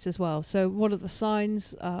experience as well. So what are the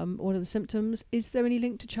signs? What are the symptoms? Is there any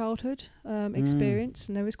link to childhood experience?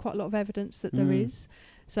 And there is quite a lot of evidence that there is.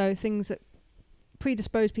 So things that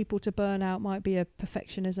predispose people to burnout might be a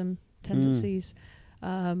perfectionism tendencies,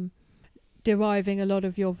 deriving a lot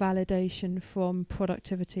of your validation from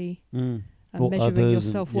productivity, and measuring your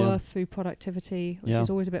self-worth through productivity, which is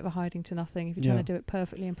always a bit of a hiding to nothing if you're trying to do it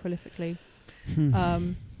perfectly and prolifically.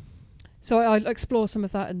 So I explore some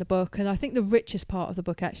of that in the book, and I think the richest part of the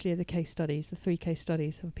book actually are the case studies, the 3 case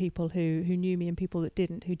studies of people who knew me and people that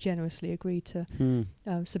didn't, who generously agreed to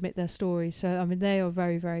submit their stories. So I mean, they are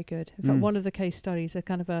very, very good. In fact, one of the case studies, are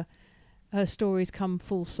kind of her stories come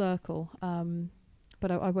full circle.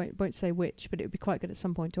 But I won't say which, but it would be quite good at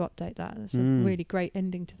some point to update that. There's a really great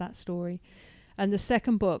ending to that story. And the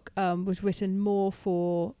second book was written more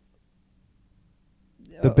for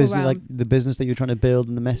the business, like the business that you're trying to build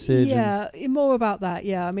and the message. Yeah, more about that.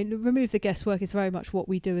 Yeah, I mean, Remove the Guesswork is very much what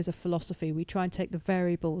we do as a philosophy. We try and take the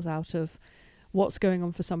variables out of what's going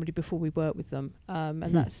on for somebody before we work with them,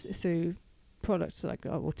 and that's through products like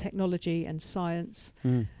or technology and science.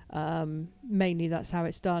 Mainly that's how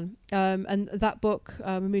it's done. And that book,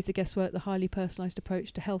 Remove the Guesswork, the highly personalised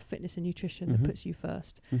approach to health, fitness and nutrition that puts you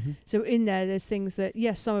first. So in there's things that,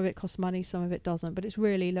 yes, some of it costs money, some of it doesn't, but it's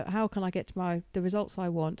really, look, how can I get to the results I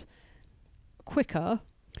want quicker,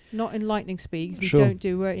 not in lightning speeds. We don't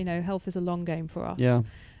do, health is a long game for us. Yeah.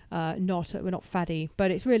 We're not faddy,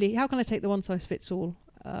 but it's really, how can I take the one size fits all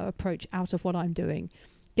approach out of what I'm doing?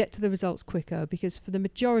 Get to the results quicker, because for the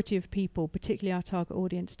majority of people, particularly our target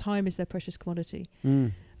audience, time is their precious commodity.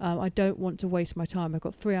 I don't want to waste my time. I've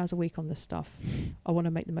got 3 hours a week on this stuff. I want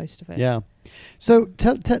to make the most of it. Yeah. So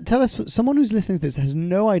tell us, someone who's listening to this has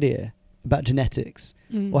no idea about genetics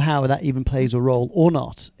or how that even plays a role or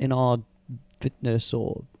not in our fitness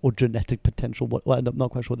or genetic potential. I'm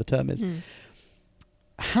not quite sure what the term is.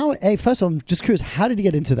 First of all, I'm just curious, how did you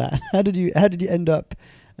get into that? How did you end up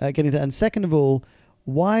getting into that? And second of all,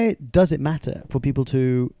 why does it matter for people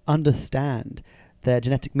to understand their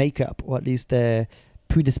genetic makeup, or at least their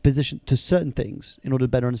predisposition to certain things, in order to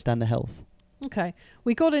better understand their health? Okay.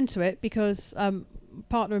 We got into it because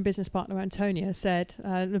partner and business partner Antonia said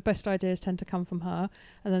the best ideas tend to come from her,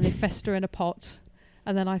 and then they fester in a pot.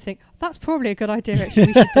 And then I think, that's probably a good idea, actually,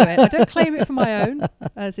 we should do it. I don't claim it for my own,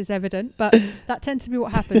 as is evident, but that tends to be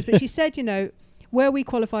what happens. But she said, where we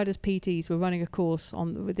qualified as PTs, we're running a course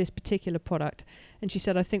with this particular product. And she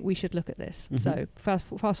said, I think we should look at this. So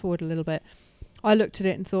fast forward a little bit. I looked at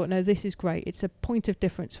it and thought, no, this is great. It's a point of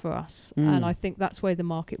difference for us. And I think that's where the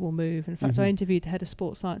market will move. In fact, I interviewed the head of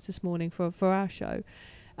sports science this morning for our show.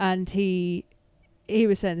 And he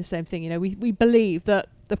was saying the same thing. We believe that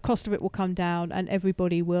the cost of it will come down, and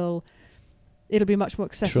it'll be much more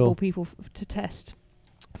accessible people to test,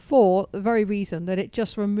 for the very reason that it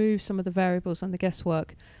just removes some of the variables and the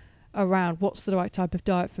guesswork around what's the right type of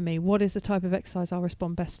diet for me, what is the type of exercise I'll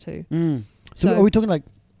respond best to. So are we talking like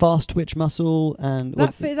fast twitch muscle and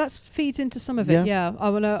that feeds into some of it? Yeah.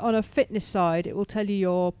 On a fitness side, it will tell you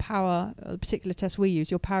your power, a particular test we use,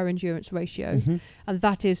 your power endurance ratio, and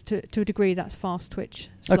that is to a degree that's fast twitch.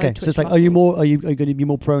 Okay, so it's like, are you going to be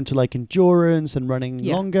more prone to like endurance and running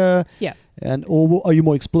longer? Yeah. And or are you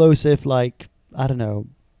more explosive, like, I don't know,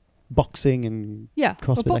 boxing and CrossFit?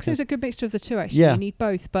 Well, boxing is a good mixture of the two, actually. You need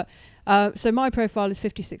both, but so my profile is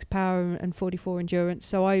 56 power and 44 endurance,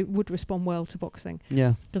 so I would respond well to boxing.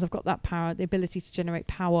 Yeah, because I've got that power, the ability to generate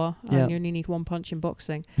power. You only need one punch in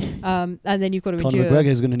boxing, and then you've got to endure. Conor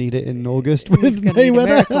McGregor's going to need it in August with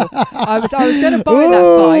Mayweather. I was going to buy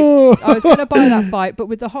that fight. I was going to buy that fight, but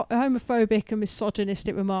with the homophobic and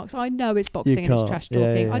misogynistic remarks, I know it's boxing and it's trash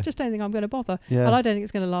talking. I just don't think I'm going to bother, and I don't think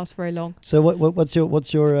it's going to last very long. So what's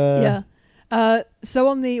your so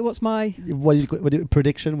on the what's my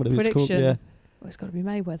prediction? Whatever it's called. Yeah. Well, it's got to be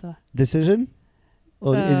Mayweather. Decision?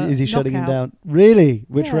 Or is he shutting him down? knockout. Really?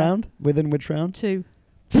 Which round? Within which round? 2.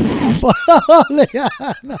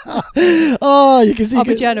 Oh, you can see. I'll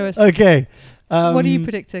be generous. Okay. What are you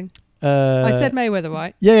predicting? I said Mayweather,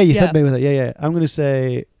 right? Yeah, you said Mayweather. Yeah. I'm going to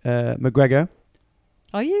say McGregor.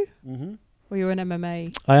 Are you? Mm-hmm. Well, you're an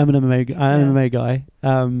MMA. I am an MMA guy.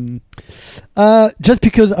 Just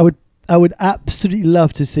because I would absolutely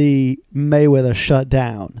love to see Mayweather shut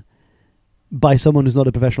down by someone who's not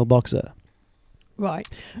a professional boxer. Right.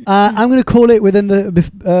 I'm going to call it I'm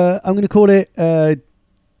going to call it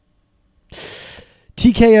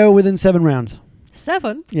TKO within 7 rounds.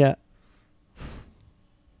 7? Yeah.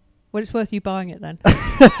 Well, it's worth you buying it then.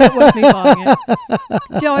 It's not worth me buying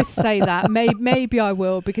it. Do I say that? Maybe I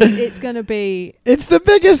will, because it's going to be... It's the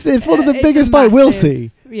biggest. It's one of the biggest fights. We'll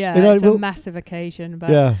see. Yeah, it's a massive occasion.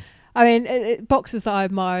 But I mean, boxers that I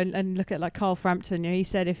admire and look at, like Carl Frampton, he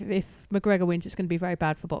said if McGregor wins, it's going to be very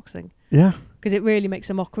bad for boxing. Yeah. Because it really makes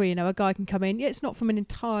a mockery. A guy can come in. It's not from an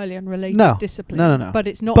entirely unrelated discipline. No. But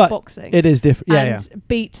it's not boxing. It is different. And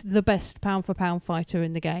beat the best pound-for-pound fighter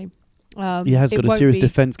in the game. He has got a serious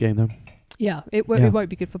defense game, though. Yeah, it won't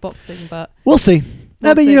be good for boxing, but we'll see.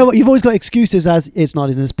 I mean, you know what? You've always got excuses as it's not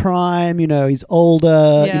in his prime. He's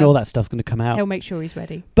older. Yeah. All that stuff's going to come out. He'll make sure he's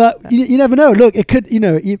ready. But you never know. Look, it could.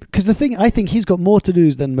 Because the thing, I think he's got more to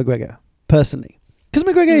lose than McGregor personally. Because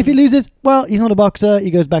McGregor, if he loses, well, he's not a boxer. He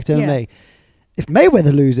goes back to MMA. If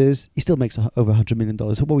Mayweather loses, he still makes over $100 million. So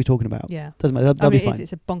what are we talking about? Yeah. Doesn't matter. That'll be fine.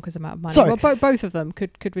 It's a bonkers amount of money. Sorry. Well, both of them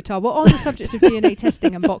could retire. Well, on the subject of DNA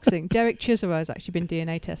testing and boxing, Derek Chisora has actually been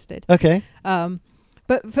DNA tested. Okay.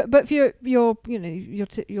 But for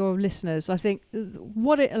your listeners, I think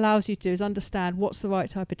what it allows you to do is understand what's the right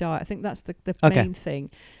type of diet. I think that's the main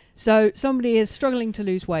thing. So somebody is struggling to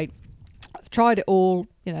lose weight, tried it all,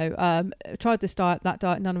 tried this diet, that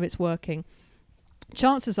diet, none of it's working.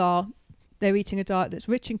 Chances are they're eating a diet that's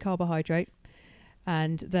rich in carbohydrate,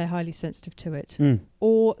 and they're highly sensitive to it. Mm.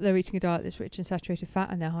 Or they're eating a diet that's rich in saturated fat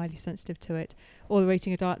and they're highly sensitive to it. Or they're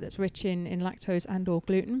eating a diet that's rich in lactose and or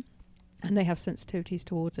gluten and they have sensitivities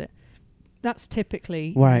towards it. That's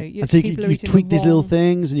typically right. You know, and so you tweak these little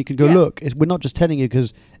things, and you can go, look, we're not just telling you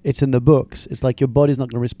because it's in the books. It's like your body's not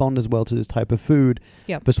going to respond as well to this type of food.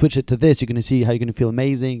 Yeah. But switch it to this, you're going to see how you're going to feel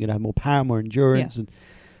amazing. You're going to have more power, more endurance, and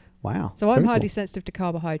wow. So I'm highly sensitive to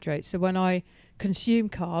carbohydrates. So when I consume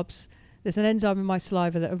carbs, there's an enzyme in my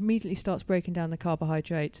saliva that immediately starts breaking down the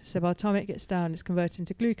carbohydrate. So by the time it gets down, it's converted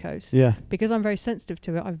into glucose. Yeah. Because I'm very sensitive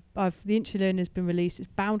to it, the insulin has been released. It's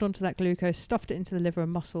bound onto that glucose, stuffed it into the liver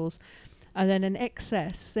and muscles. And then an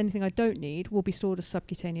excess, anything I don't need, will be stored as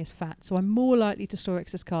subcutaneous fat. So I'm more likely to store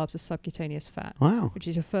excess carbs as subcutaneous fat. Wow. Which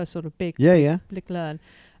is your first sort of big learn.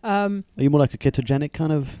 Are you more like a ketogenic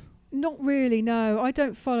kind of? Not really, no. I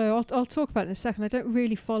don't follow, I'll talk about it in a second, I don't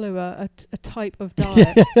really follow a type of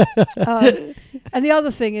diet. And the other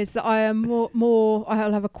thing is that I am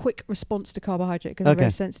I'll have a quick response to carbohydrate because I'm very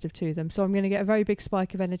sensitive to them. So I'm going to get a very big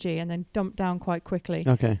spike of energy and then dump down quite quickly.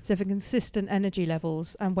 Okay. So for consistent energy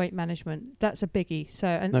levels and weight management, that's a biggie.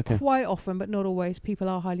 So, quite often, but not always, people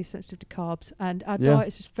are highly sensitive to carbs and our diet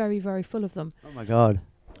is just very, very full of them. Oh my God.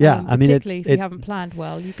 Yeah, I mean, particularly if you haven't planned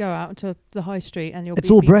well, you go out into the high street and it's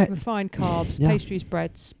all bread, refined carbs, pastries,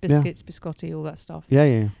 breads, biscuits, biscotti, all that stuff.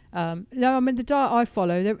 Yeah. No, I mean the diet I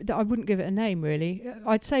follow, I wouldn't give it a name really.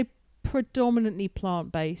 I'd say predominantly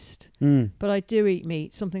plant-based, but I do eat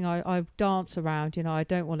meat. Something I dance around. You know, I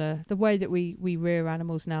don't want to. The way that we rear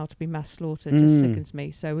animals now to be mass slaughtered just sickens me.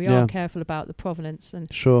 So we are careful about the provenance and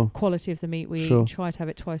quality of the meat we eat. And try to have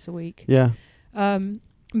it twice a week. Yeah.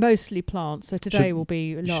 Mostly plants. So today will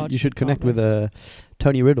be large. You should connect with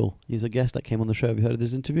Tony Riddle. He's a guest that came on the show. Have you heard of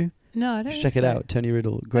this interview? No, I don't. Check it out. Tony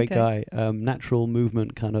Riddle, great guy. Natural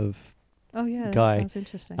movement kind of. Oh yeah, guy. That sounds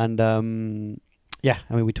interesting. And I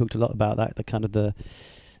mean, we talked a lot about that. The kind of the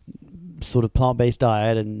sort of plant-based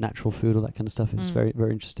diet and natural food, all that kind of stuff. It's very,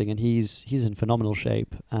 very interesting. And he's in phenomenal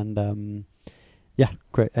shape. And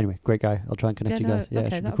great. Anyway, great guy. I'll try and connect you guys. Yeah,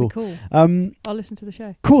 it should be cool. I'll listen to the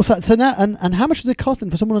show. Cool. So now, and how much does it cost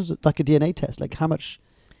then for someone who's like a DNA test? Like how much?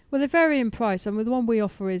 Well, they vary in price. I mean, the one we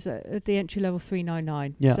offer is at the entry level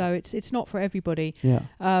 $399. Yeah. So it's not for everybody. Yeah.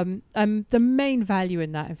 The main value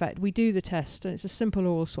in that, in fact, we do the test, and it's a simple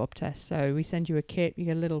oral swab test. So we send you a kit. You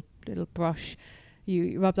get a little brush.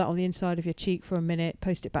 You rub that on the inside of your cheek for a minute.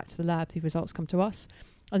 Post it back to the lab. The results come to us.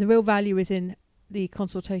 And the real value is in the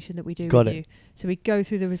consultation that we do with you. So we go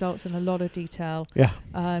through the results in a lot of detail.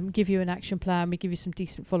 Yeah. Give you an action plan. We give you some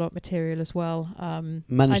decent follow-up material as well.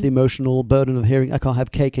 Manage the emotional burden of hearing, I can't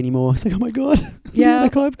have cake anymore. It's like, oh my God. Yeah. I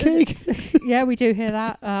can't have cake. Yeah, we do hear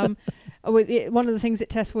that. One of the things it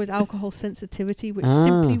tests for is alcohol sensitivity, which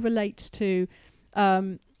simply relates to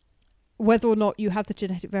whether or not you have the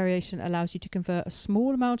genetic variation that allows you to convert a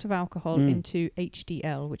small amount of alcohol into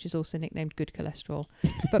HDL, which is also nicknamed good cholesterol.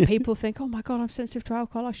 But people think, oh my God, I'm sensitive to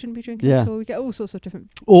alcohol. I shouldn't be drinking at all. We get all sorts of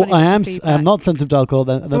different. Or I am not sensitive to alcohol.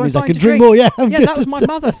 That means I can drink more. Yeah, that was my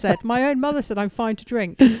mother said. My own mother said I'm fine to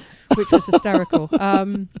drink, which was hysterical.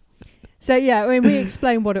 So I mean, we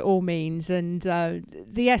explain what it all means, and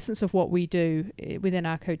the essence of what we do within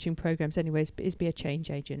our coaching programs, anyways, is be a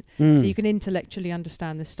change agent. So you can intellectually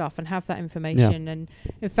understand this stuff and have that information. And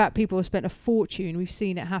in fact, people have spent a fortune. We've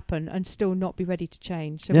seen it happen and still not be ready to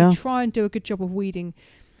change. So we try and do a good job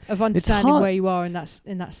of understanding where you are in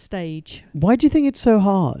that stage. Why do you think it's so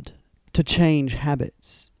hard to change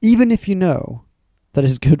habits, even if you know that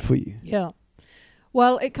it's good for you? Yeah.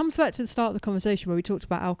 Well, it comes back to the start of the conversation where we talked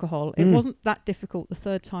about alcohol. It wasn't that difficult the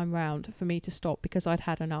third time round for me to stop because I'd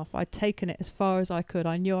had enough. I'd taken it as far as I could.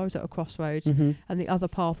 I knew I was at a crossroads and the other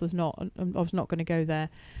path was not. I was not going to go there.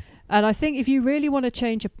 And I think if you really want to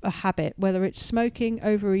change a habit, whether it's smoking,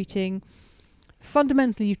 overeating,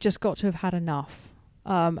 fundamentally you've just got to have had enough.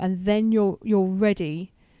 And then you're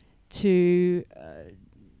ready to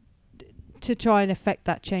try and effect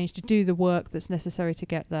that change, to do the work that's necessary to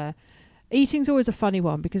get there. Eating's always a funny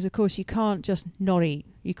one because, of course, you can't just not eat.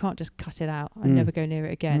 You can't just cut it out and never go near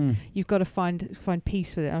it again. You've got to find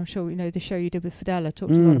peace with it. I'm sure the show you did with Fidela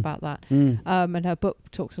talks a lot about that, and her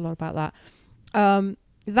book talks a lot about that.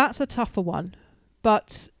 That's a tougher one,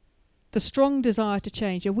 but the strong desire to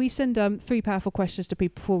change. And we send 3 powerful questions to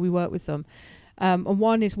people before we work with them, and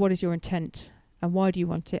one is, what is your intent, and why do you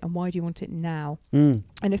want it, and why do you want it now? And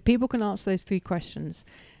if people can answer those 3 questions,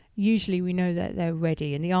 usually we know that they're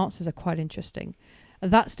ready, and the answers are quite interesting.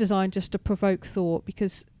 And that's designed just to provoke thought,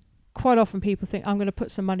 because quite often people think, I'm going to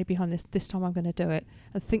put some money behind this time I'm going to do it,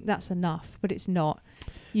 and think that's enough, but it's not.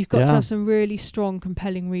 You've got to have some really strong,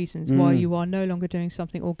 compelling reasons why you are no longer doing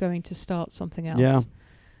something or going to start something else.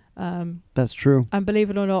 Yeah, that's true. And believe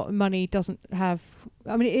it or not, money doesn't have...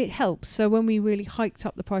 I mean, it helps. So when we really hiked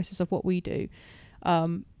up the prices of what we do,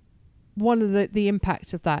 one of the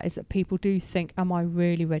impacts of that is that people do think, am I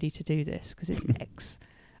really ready to do this? Because it's X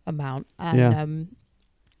amount. And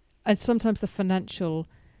sometimes the financial...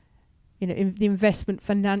 the investment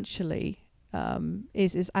financially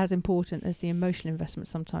is as important as the emotional investment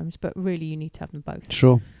sometimes, but really you need to have them both.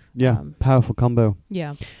 Sure. Yeah. Powerful combo.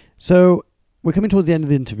 Yeah. So we're coming towards the end of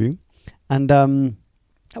the interview, and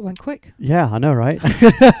that went quick. Yeah, I know, right?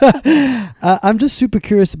 I'm just super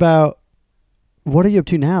curious about what are you up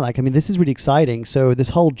to now? Like, I mean, this is really exciting. So this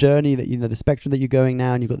whole journey that, the spectrum that you're going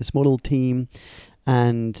now, and you've got this small little team,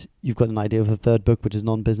 and you've got an idea of the third book, which is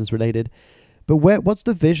non-business related. But what's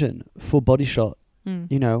the vision for Body Shot? In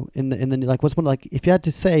the like, what's one, like, if you had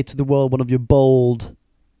to say to the world one of your bold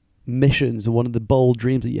missions or one of the bold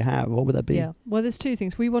dreams that you have, what would that be? Yeah, well, there's two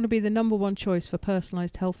things. We want to be the number one choice for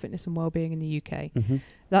personalised health, fitness and wellbeing in the UK. Mm-hmm.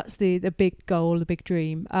 That's the big goal, the big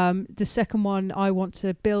dream. The second one, I want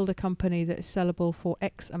to build a company that is sellable for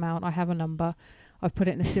X amount. I have a number. I've put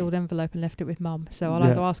it in a sealed envelope and left it with Mum. So I'll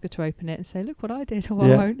either ask her to open it and say, look what I did, or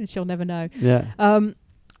I won't, and she'll never know. Yeah.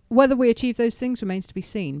 Whether we achieve those things remains to be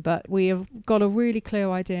seen, but we have got a really clear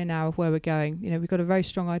idea now of where we're going. We've got a very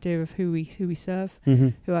strong idea of who we serve,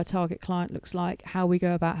 who our target client looks like, how we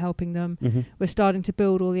go about helping them. We're starting to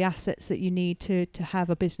build all the assets that you need to have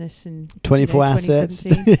a business in 24 assets.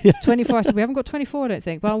 24 assets. We haven't got 24, I don't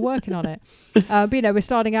think, but I'm working on it. But we're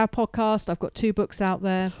starting our podcast. I've got 2 books out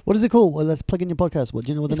there. What is it called? Well, let's plug in your podcast. What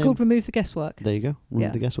do you know? What it's the name? called Remove the Guesswork. There you go.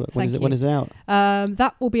 Remove the Guesswork. When Thank you. When is it out?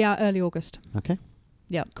 That will be out early August. Okay.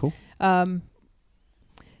 Yeah. Cool.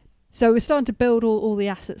 So we're starting to build all the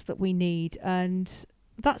assets that we need, and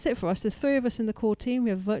that's it for us. There's 3 of us in the core team. We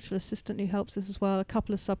have a virtual assistant who helps us as well, a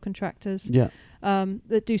couple of subcontractors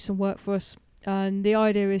that do some work for us. And the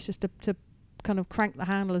idea is just to kind of crank the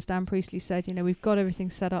handle, as Dan Priestley said. We've got everything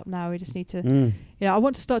set up now. We just need to, I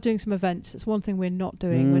want to start doing some events. It's one thing we're not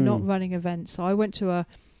doing. We're not running events. So I went to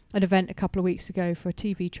an event a couple of weeks ago for a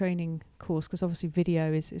TV training course, because obviously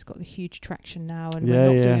video is got the huge traction now, and we're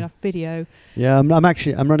not doing enough video. Yeah, I'm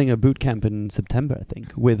running a boot camp in September, I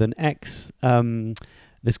think, with an ex.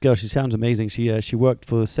 This girl, she sounds amazing. She worked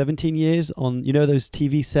for 17 years on those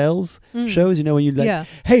TV sales shows. When you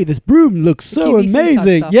hey, this broom looks so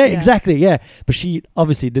amazing. Yeah, exactly. Yeah, but she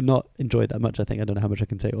obviously did not enjoy it that much. I think I don't know how much I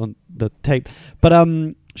can say on the tape, but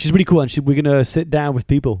she's really cool, and we're gonna sit down with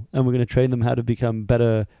people and we're gonna train them how to become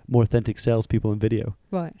better, more authentic salespeople in video.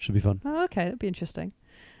 Right, should be fun. Oh, okay, that'd be interesting.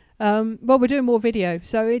 Well, we're doing more video,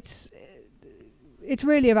 so it's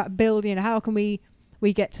really about building. How can we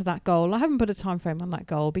get to that goal? I haven't put a time frame on that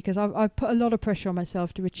goal because I've put a lot of pressure on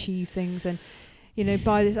myself to achieve things, and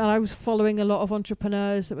by this, and I was following a lot of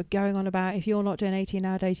entrepreneurs that were going on about, if you're not doing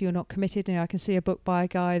 18-hour days, you're not committed. I can see a book by a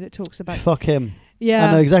guy that talks about fuck him. Yeah,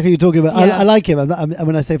 I know exactly what you're talking about. Yeah. I like him. And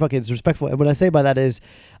when I say fuck it, it's respectful. And what I say by that is,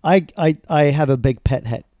 I have a big pet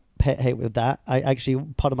hate with that. I actually,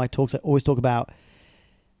 part of my talks, I always talk about.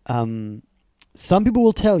 Some people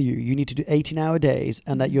will tell you need to do 18-hour days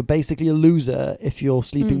and that you're basically a loser if you're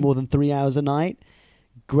sleeping more than 3 hours a night.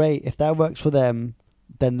 Great, if that works for them,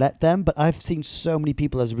 then let them. But I've seen so many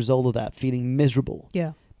people as a result of that feeling miserable.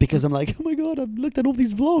 Yeah. Because I'm like, oh my God, I've looked at all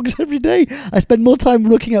these vlogs every day. I spend more time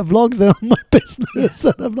looking at vlogs than on my business.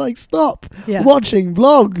 And I'm like, stop watching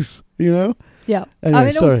vlogs, Yeah.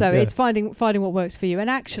 Anyway, it's finding what works for you. And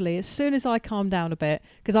actually, as soon as I calm down a bit,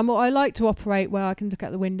 because I like to operate where I can look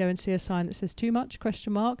out the window and see a sign that says too much, ?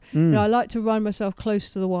 I like to run myself close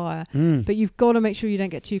to the wire. But you've got to make sure you don't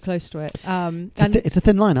get too close to it. It's a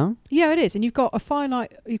thin line, huh? Yeah, it is. And you've got a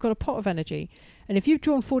pot of energy. And if you've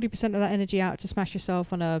drawn 40% of that energy out to smash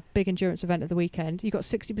yourself on a big endurance event at the weekend, you've got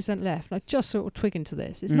 60% left. And I just sort of twig into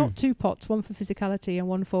this. It's not 2 pots, one for physicality and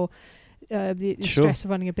one for the stress of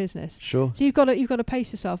running a business. Sure. So you've got to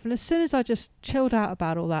pace yourself. And as soon as I just chilled out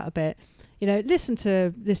about all that a bit, listen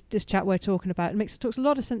to this chat we're talking about. It talks a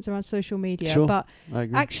lot of sense around social media. Sure. But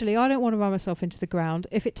actually, I don't want to run myself into the ground.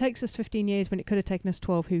 If it takes us 15 years when it could have taken us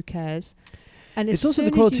 12, who cares? And it's also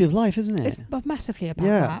the quality of life, isn't it? It's massively about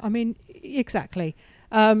that. I mean, exactly.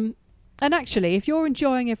 And actually, if you're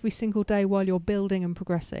enjoying every single day while you're building and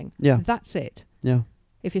progressing, that's it. Yeah.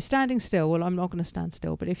 If you're standing still, well, I'm not going to stand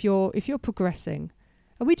still. But if you're progressing,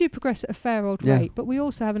 And we do progress at a fair old Yeah. rate, but we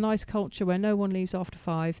also have a nice culture where no one leaves after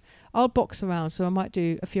 5. I'll box around, so I might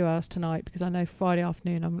do a few hours tonight because I know Friday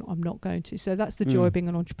afternoon I'm not going to. So that's the joy of being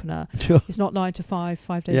an entrepreneur. Sure. It's not 9 to 5,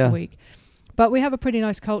 5 days a week. But we have a pretty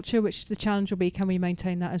nice culture, which the challenge will be, can we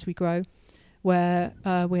maintain that as we grow? Where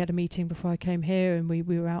we had a meeting before I came here, and we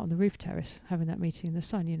were out on the roof terrace having that meeting in the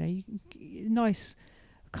sun. You know, nice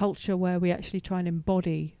culture where we actually try and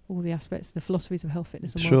embody all the aspects, the philosophies of health,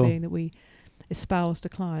 fitness and well-being that we espouse to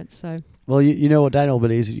clients. So, well, you know what Daniel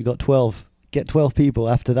believes, you got 12, get 12 people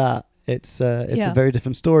after that. It's a very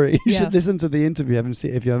different story. You should listen to the interview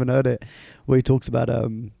if you haven't heard it, where he talks about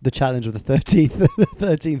the challenge of the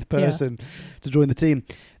 13th person to join the team.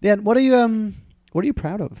 Leanne, what are you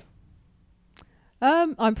proud of?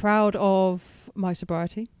 I'm proud of my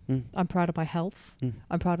sobriety. Mm. I'm proud of my health. Mm.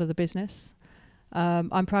 I'm proud of the business.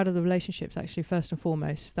 I'm proud of the relationships, actually, first and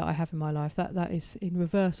foremost, that I have in my life. That is in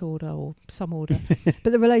reverse order or some order.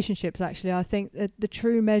 But the relationships, actually, I think that the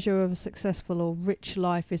true measure of a successful or rich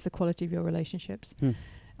life is the quality of your relationships.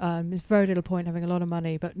 There's very little point having a lot of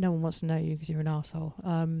money, but no one wants to know you because you're an arsehole.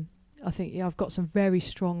 I think I've got some very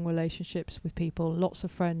strong relationships with people, lots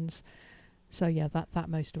of friends. So, that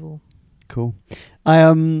most of all. Cool.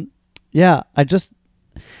 I just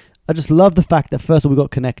love the fact that first of all we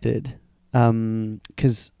got connected.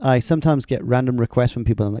 Because I sometimes get random requests from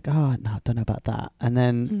people and I'm like, oh, no, I don't know about that. And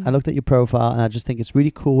then I looked at your profile and I just think it's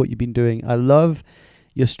really cool what you've been doing. I love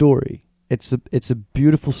your story. It's a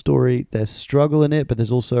beautiful story. There's struggle in it, but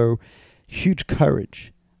there's also huge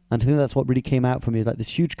courage. And I think that's what really came out for me, is like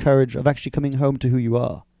this huge courage of actually coming home to who you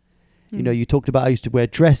are. You know, you talked about I used to wear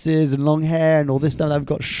dresses and long hair and all this stuff. I've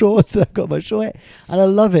got shorts, I've got my short hair, and I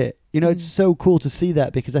love it. You know, it's so cool to see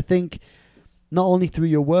that, because I think not only through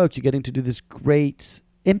your work, you're getting to do this great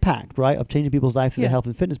impact, right, of changing people's lives through their health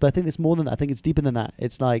and fitness. But I think it's more than that. I think it's deeper than that.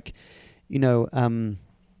 It's like, you know,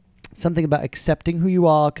 something about accepting who you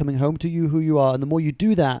are, coming home to who you are. And the more you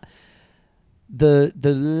do that, the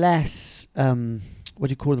less, what do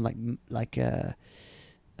you call them?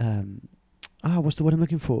 What's the word I'm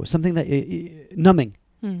looking for? Something that, numbing.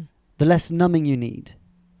 The less numbing you need,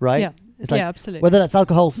 right? Yeah. It's like, absolutely. whether that's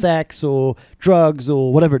alcohol, sex, or drugs,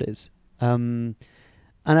 or whatever it is. And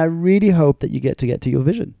I really hope that you get to your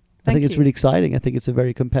vision. I think it's really exciting. I think it's a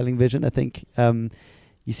very compelling vision. I think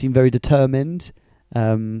you seem very determined.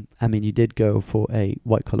 I mean, you did go for a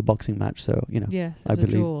white collar boxing match, so you know. Yes, I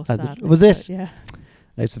believe. Draw, was it? Yeah.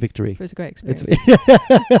 It's a victory. It was a great experience.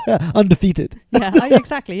 Undefeated. Yeah,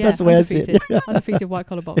 exactly. Yeah, that's the way undefeated. I see it. Undefeated white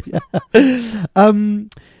collar boxer. Leanne,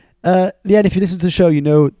 if you listen to the show, you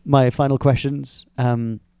know my final questions.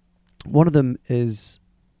 One of them is,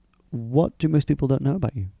 what do most people don't know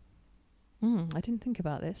about you? I didn't think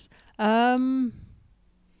about this.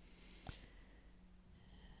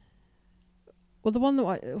 Well, the one that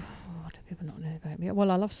what do people not know about me? Well,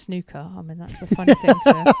 I love snooker. I mean, that's a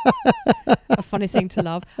funny thing to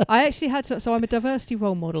love. I actually had to. So I'm a diversity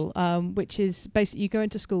role model, which is basically you go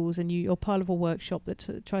into schools and you're part of a workshop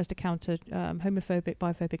that tries to counter homophobic,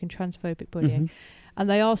 biphobic, and transphobic bullying, and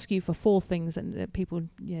they ask you for 4 things that people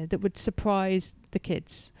that would surprise the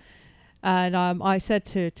kids. And I said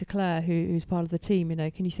to Claire, who's part of the team,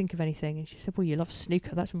 can you think of anything? And she said, well, you love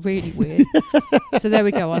snooker. That's really weird. So there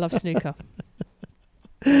we go. I love snooker.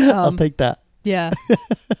 I'll take that. Yeah.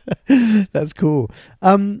 That's cool.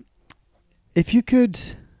 If you could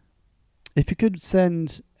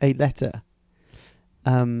send a letter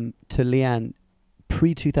to Leanne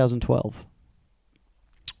pre-2012,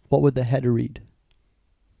 what would the header read?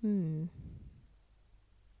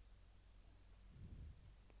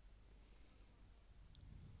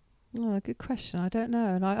 Oh, good question. I don't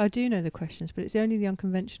know. And I do know the questions, but it's only the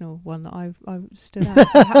unconventional one that I stood out.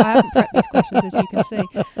 So I haven't prepped these questions, as you can see.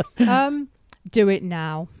 Do it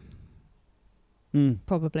now.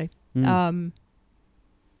 Probably. Yeah.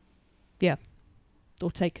 Or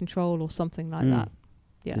take control or something like that.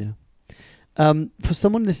 Yeah. For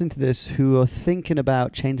someone listening to this who are thinking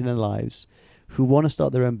about changing their lives, who want to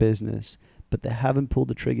start their own business, but they haven't pulled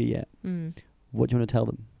the trigger yet, what do you want to tell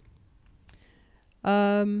them?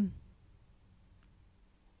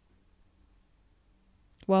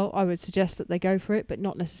 Well, I would suggest that they go for it, but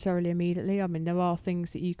not necessarily immediately. I mean, there are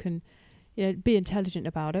things that you can, be intelligent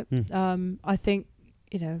about it. I think,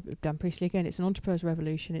 Dan Priestley again, it's an entrepreneur's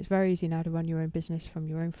revolution. It's very easy now to run your own business from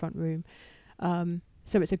your own front room.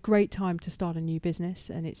 So it's a great time to start a new business,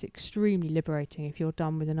 and it's extremely liberating if you're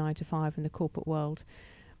done with a 9-to-5 in the corporate world.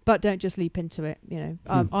 But don't just leap into it.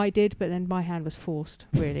 I did, but then my hand was forced,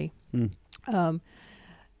 really.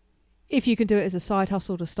 If you can do it as a side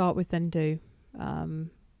hustle to start with, then do.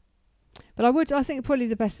 But But I think probably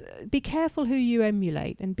the best, be careful who you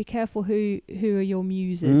emulate and be careful who are your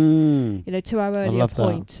muses. To our earlier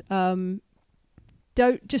point.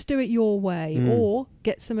 Don't just do it your way, or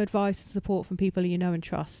get some advice and support from people you know and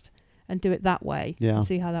trust and do it that way and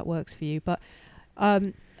see how that works for you. But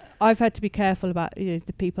I've had to be careful about the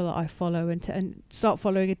people that I follow and start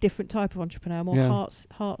following a different type of entrepreneur, more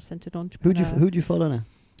heart-centered entrepreneur. Who do you follow now?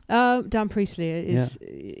 Dan Priestley is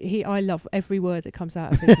I love every word that comes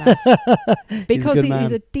out of his mouth because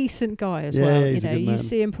he's a decent guy as well. You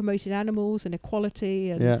see him promoting animals and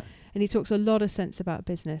equality, and he talks a lot of sense about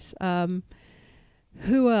business.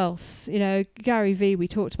 Who else? Gary Vee, we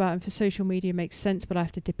talked about him for social media, makes sense, but I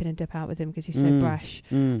have to dip in and dip out with him because he's so brash.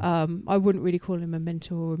 I wouldn't really call him a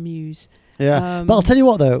mentor or a muse. Yeah, but I'll tell you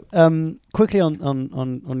what though. Quickly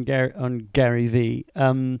on Gary Vee.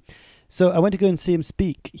 So I went to go and see him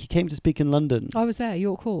speak. He came to speak in London. I was there.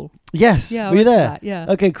 York Hall. Yes. Yeah. Were you there? Yeah.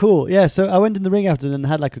 Okay. Cool. Yeah. So I went in the ring after and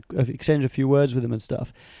had like exchanged a few words with him and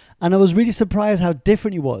stuff, and I was really surprised how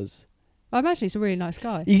different he was. I imagine he's a really nice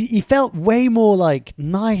guy. He felt way more like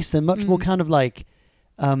nice and much more kind of like,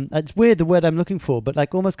 it's weird the word I'm looking for, but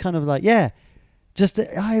like almost kind of like, he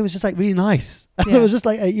was just like really nice. It was just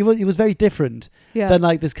like, he was very different than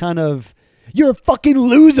like this kind of, you're a fucking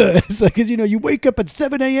loser. It's like, because you wake up at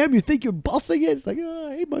 7 a.m, you think you're bossing it. It's like,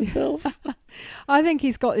 I hate myself. I think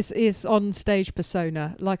he's got his on stage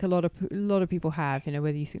persona, like a lot of people have.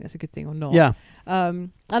 Whether you think that's a good thing or not. Yeah.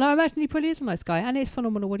 And I imagine he probably is a nice guy, and it's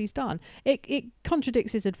phenomenal what he's done. It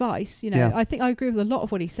contradicts his advice. I think I agree with a lot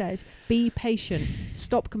of what he says. Be patient,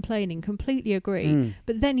 stop complaining. Completely agree.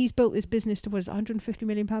 But then he's built this business to what is £150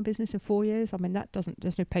 million business in 4 years. I mean,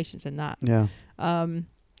 there's no patience in that. Yeah.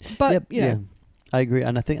 But I agree,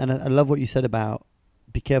 and I love what you said about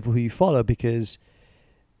be careful who you follow, because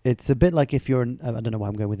it's a bit like if you're I don't know why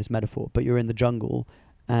I'm going with this metaphor, but you're in the jungle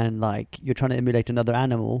and like you're trying to emulate another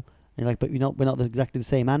animal, and you're like, but we're not exactly the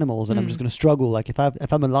same animals, and I'm just going to struggle. Like if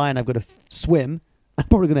I'm a lion, I've got to swim. I'm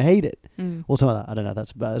probably going to hate it, or something like that. I don't know.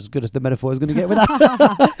 That's about as good as the metaphor is going to get with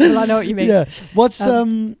that. Well, I know what you mean. Yeah. What's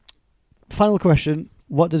final question?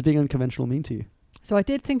 What does being unconventional mean to you? So I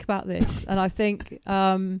did think about this, and I think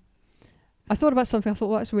I thought about something. I thought,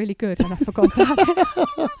 well, that's really good, and I forgot about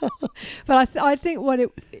it. But I think what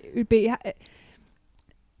it would be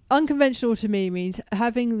unconventional to me means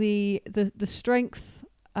having the strength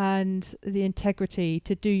and the integrity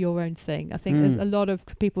to do your own thing. I think there's a lot of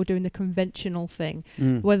people doing the conventional thing,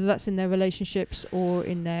 whether that's in their relationships or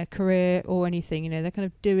in their career or anything. They're kind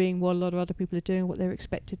of doing what a lot of other people are doing, what they're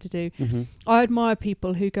expected to do. I admire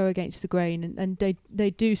people who go against the grain and they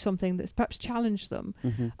do something that's perhaps challenged them.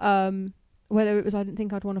 Whether it was, I didn't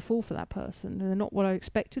think I'd want to fall for that person, and they're not what I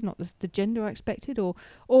expected, not the gender I expected, or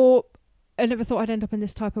I never thought I'd end up in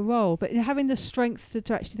this type of role. But having the strength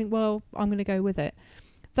to actually think, well, I'm going to go with it.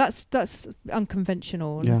 That's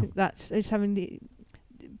unconventional, and I think it's having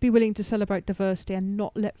be willing to celebrate diversity and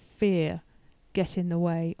not let fear get in the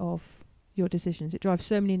way of your decisions. It drives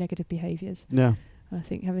so many negative behaviours. Yeah, and I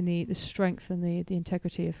think having the strength and the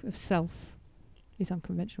integrity of self is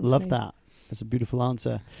unconventional. Love that. That's a beautiful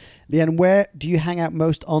answer. Leanne, where do you hang out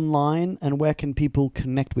most online, and where can people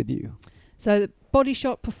connect with you? So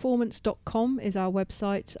bodyshotperformance.com is our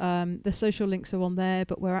website. The social links are on there,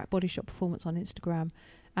 but we're at Body Shot Performance on Instagram,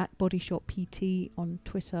 at Body Shot PT on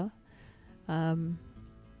Twitter, and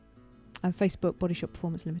Facebook, Body Shot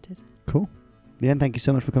Performance Limited. Cool. Leanne, thank you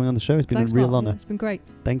so much for coming on the show. It's been a real honour. It's been great.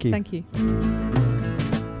 Thank you. Thank you.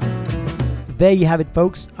 There you have it,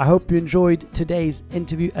 folks. I hope you enjoyed today's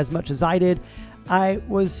interview as much as I did. I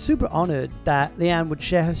was super honored that Leanne would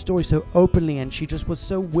share her story so openly, and she just was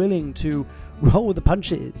so willing to roll with the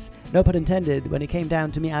punches, no pun intended, when it came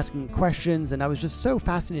down to me asking questions. And I was just so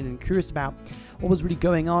fascinated and curious about what was really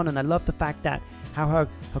going on. And I love the fact that how her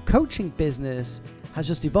coaching business has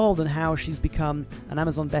just evolved, and how she's become an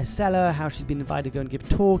Amazon bestseller, how she's been invited to go and give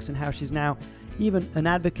talks, and how she's now even an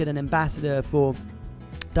advocate and ambassador for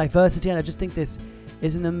diversity. And I just think this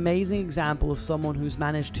is an amazing example of someone who's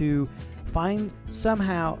managed to find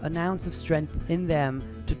somehow an ounce of strength in them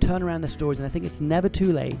to turn around their stories. And I think it's never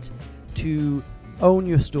too late to own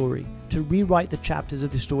your story, to rewrite the chapters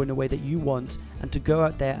of the story in a way that you want, and to go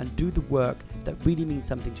out there and do the work that really means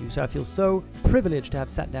something to you. So I feel so privileged to have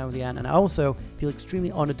sat down with Leanne, and I also feel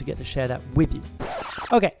extremely honored to get to share that with you.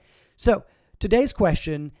 Okay, so today's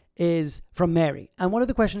question is from Mary. And one of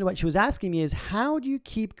the questions that she was asking me is, how do you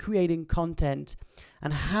keep creating content,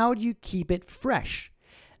 and how do you keep it fresh?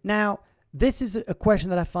 Now, this is a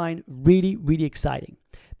question that I find really, really exciting,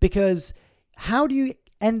 because how do you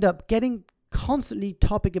end up getting constantly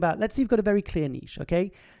topic about, let's say you've got a very clear niche,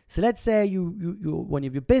 okay? So let's say one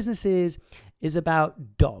of your businesses is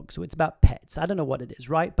about dogs, or it's about pets. I don't know what it is,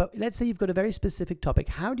 right? But let's say you've got a very specific topic.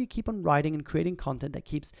 How do you keep on writing and creating content that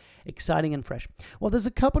keeps exciting and fresh? Well, there's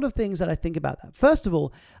a couple of things that I think about that. First of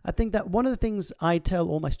all, I think that one of the things I tell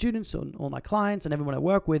all my students and all my clients and everyone I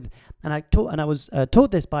work with, and I was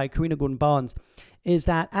taught this by Karina Gordon-Barnes, is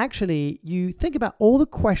that actually you think about all the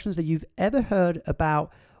questions that you've ever heard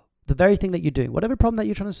about the very thing that you're doing, whatever problem that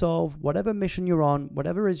you're trying to solve, whatever mission you're on,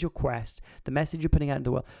 whatever is your quest, the message you're putting out in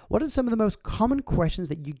the world. What are some of the most common questions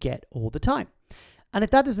that you get all the time? And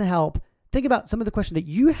if that doesn't help, think about some of the questions that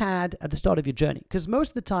you had at the start of your journey. Because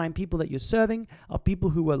most of the time, people that you're serving are people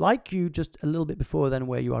who were like you just a little bit before than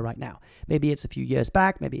where you are right now. Maybe it's a few years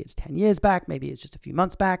back, maybe it's 10 years back, maybe it's just a few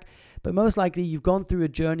months back. But most likely, you've gone through a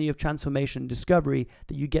journey of transformation and discovery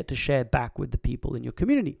that you get to share back with the people in your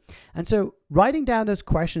community. And so writing down those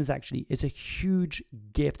questions actually is a huge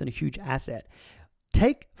gift and a huge asset.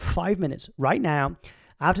 Take 5 minutes right now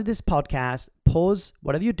after this podcast, pause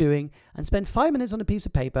whatever you're doing and spend 5 minutes on a piece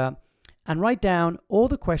of paper and write down all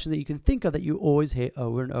the questions that you can think of that you always hear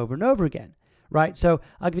over and over and over again, right? So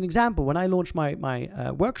I'll give you an example. When I launched my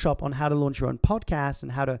workshop on how to launch your own podcast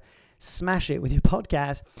and how to smash it with your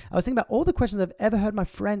podcast, I was thinking about all the questions I've ever heard my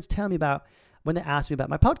friends tell me about when they ask me about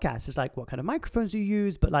my podcast. It's like, what kind of microphones do you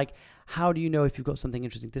use? But like, how do you know if you've got something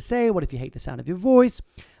interesting to say? What if you hate the sound of your voice?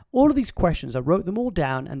 All of these questions, I wrote them all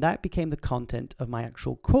down, and that became the content of my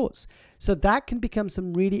actual course. So that can become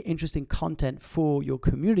some really interesting content for your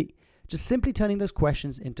community. Just simply turning those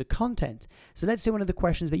questions into content. So let's say one of the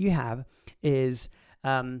questions that you have is,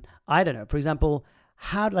 I don't know, for example,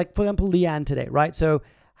 Leanne today, right? So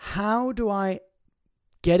how do I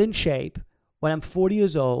get in shape when I'm 40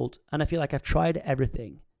 years old and I feel like I've tried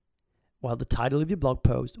everything? Well, the title of your blog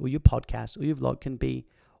post or your podcast or your vlog can be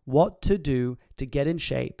what to do to get in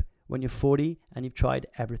shape when you're 40 and you've tried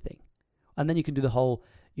everything. And then you can do the whole,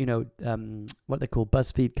 what they call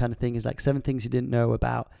BuzzFeed kind of thing, is like 7 things you didn't know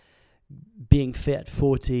about being fit at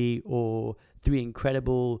 40, or 3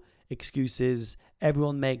 incredible excuses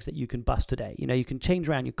everyone makes that you can bust today. You can change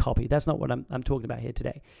around your copy. That's not what I'm talking about here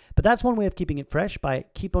today. But that's one way of keeping it fresh, by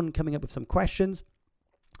keep on coming up with some questions.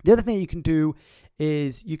 The other thing that you can do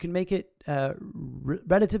is you can make it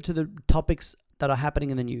relative to the topics that are happening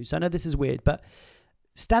in the news. So I know this is weird, but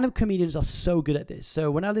stand-up comedians are so good at this.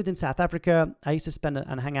 So when I lived in South Africa, I used to spend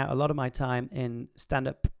and hang out a lot of my time in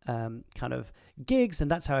stand-up kind of gigs, and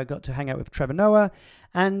that's how I got to hang out with Trevor Noah.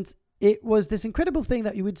 And it was this incredible thing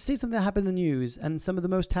that you would see something that happened in the news, and some of the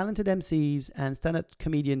most talented MCs and stand-up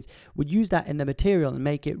comedians would use that in their material and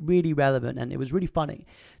make it really relevant, and it was really funny.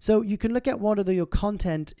 So you can look at what your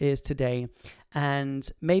content is today,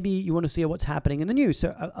 and maybe you want to see what's happening in the news.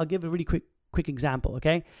 So I'll give a really quick example,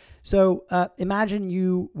 okay? So imagine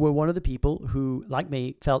you were one of the people who, like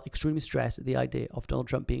me, felt extremely stressed at the idea of Donald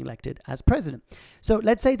Trump being elected as president. So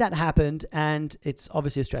let's say that happened, and it's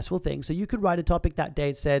obviously a stressful thing. So you could write a topic that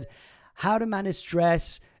day that said, how to manage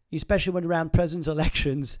stress, especially when around presidential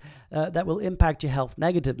elections, that will impact your health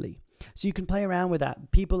negatively. So you can play around with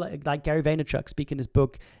that. People like Gary Vaynerchuk speak in his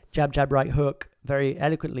book, Jab, Jab, Right Hook, very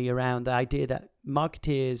eloquently around the idea that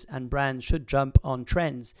marketeers and brands should jump on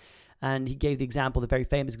trends. And he gave the example, the very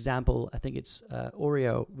famous example, I think it's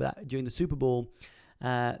Oreo, that during the Super Bowl,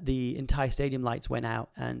 the entire stadium lights went out,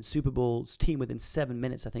 and Super Bowl's team within 7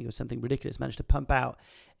 minutes, I think it was something ridiculous, managed to pump out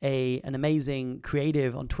an amazing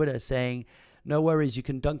creative on Twitter saying, no worries, you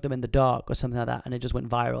can dunk them in the dark, or something like that. And it just went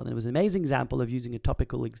viral. And it was an amazing example of using a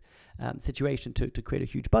topical situation to create a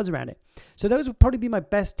huge buzz around it. So those would probably be my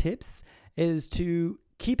best tips, is to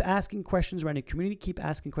keep asking questions around your community, keep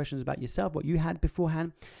asking questions about yourself, what you had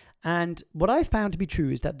beforehand. And what I found to be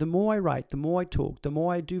true is that the more I write, the more I talk, the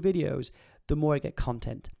more I do videos, the more I get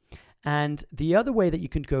content. And the other way that you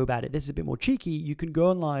can go about it, this is a bit more cheeky, you can go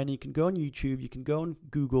online, you can go on YouTube, you can go on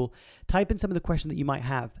Google, type in some of the questions that you might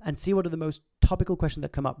have and see what are the most topical questions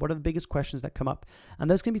that come up. What are the biggest questions that come up? And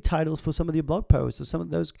those can be titles for some of your blog posts, or some of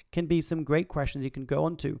those can be some great questions you can go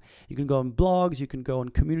on to. You can go on blogs, you can go on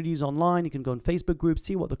communities online, you can go on Facebook groups,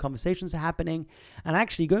 see what the conversations are happening. And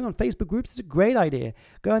actually going on Facebook groups is a great idea.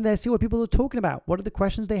 Go in there, see what people are talking about. What are the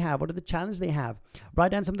questions they have? What are the challenges they have?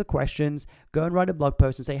 Write down some of the questions, go and write a blog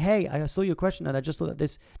post and say, hey, I saw your question and I just thought that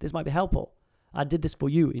this might be helpful. I did this for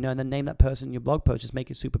you, and then name that person in your blog post. Just make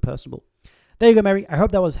it super personable. There you go, Mary. I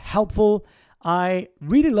hope that was helpful. I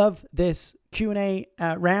really love this Q&A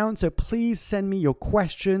round, so please send me your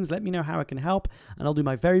questions. Let me know how I can help, and I'll do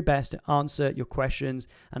my very best to answer your questions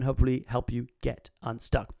and hopefully help you get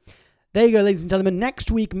unstuck. There you go, ladies and gentlemen.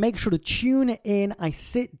 Next week, make sure to tune in. I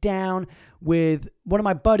sit down with one of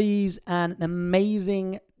my buddies and an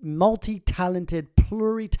amazing, multi-talented,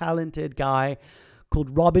 pluri-talented guy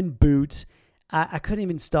called Robin Boot. I couldn't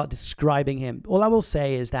even start describing him. All I will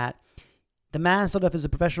say is that the man started off as a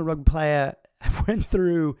professional rugby player, went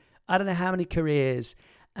through I don't know how many careers,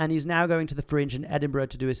 and he's now going to the Fringe in Edinburgh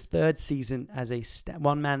to do his third season as a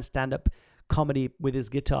one-man stand-up comedy with his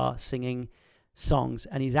guitar singing songs.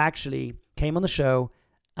 And he's actually came on the show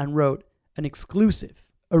and wrote an exclusive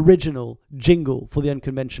original jingle for The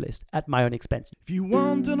Unconventionalist at my own expense. If you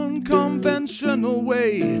want an unconventional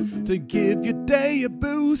way to give your day a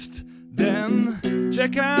boost, then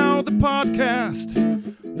check out the podcast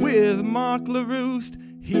with Mark LaRoost.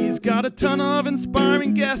 He's got a ton of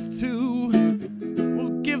inspiring guests who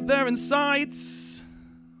will give their insights.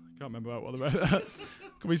 Can't remember what the rest.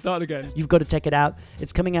 Can we start again? You've got to check it out.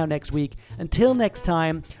 It's coming out next week. Until next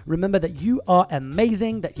time, remember that you are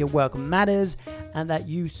amazing, that your work matters, and that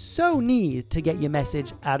you so need to get your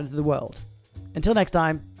message out into the world. Until next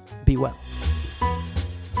time, be well.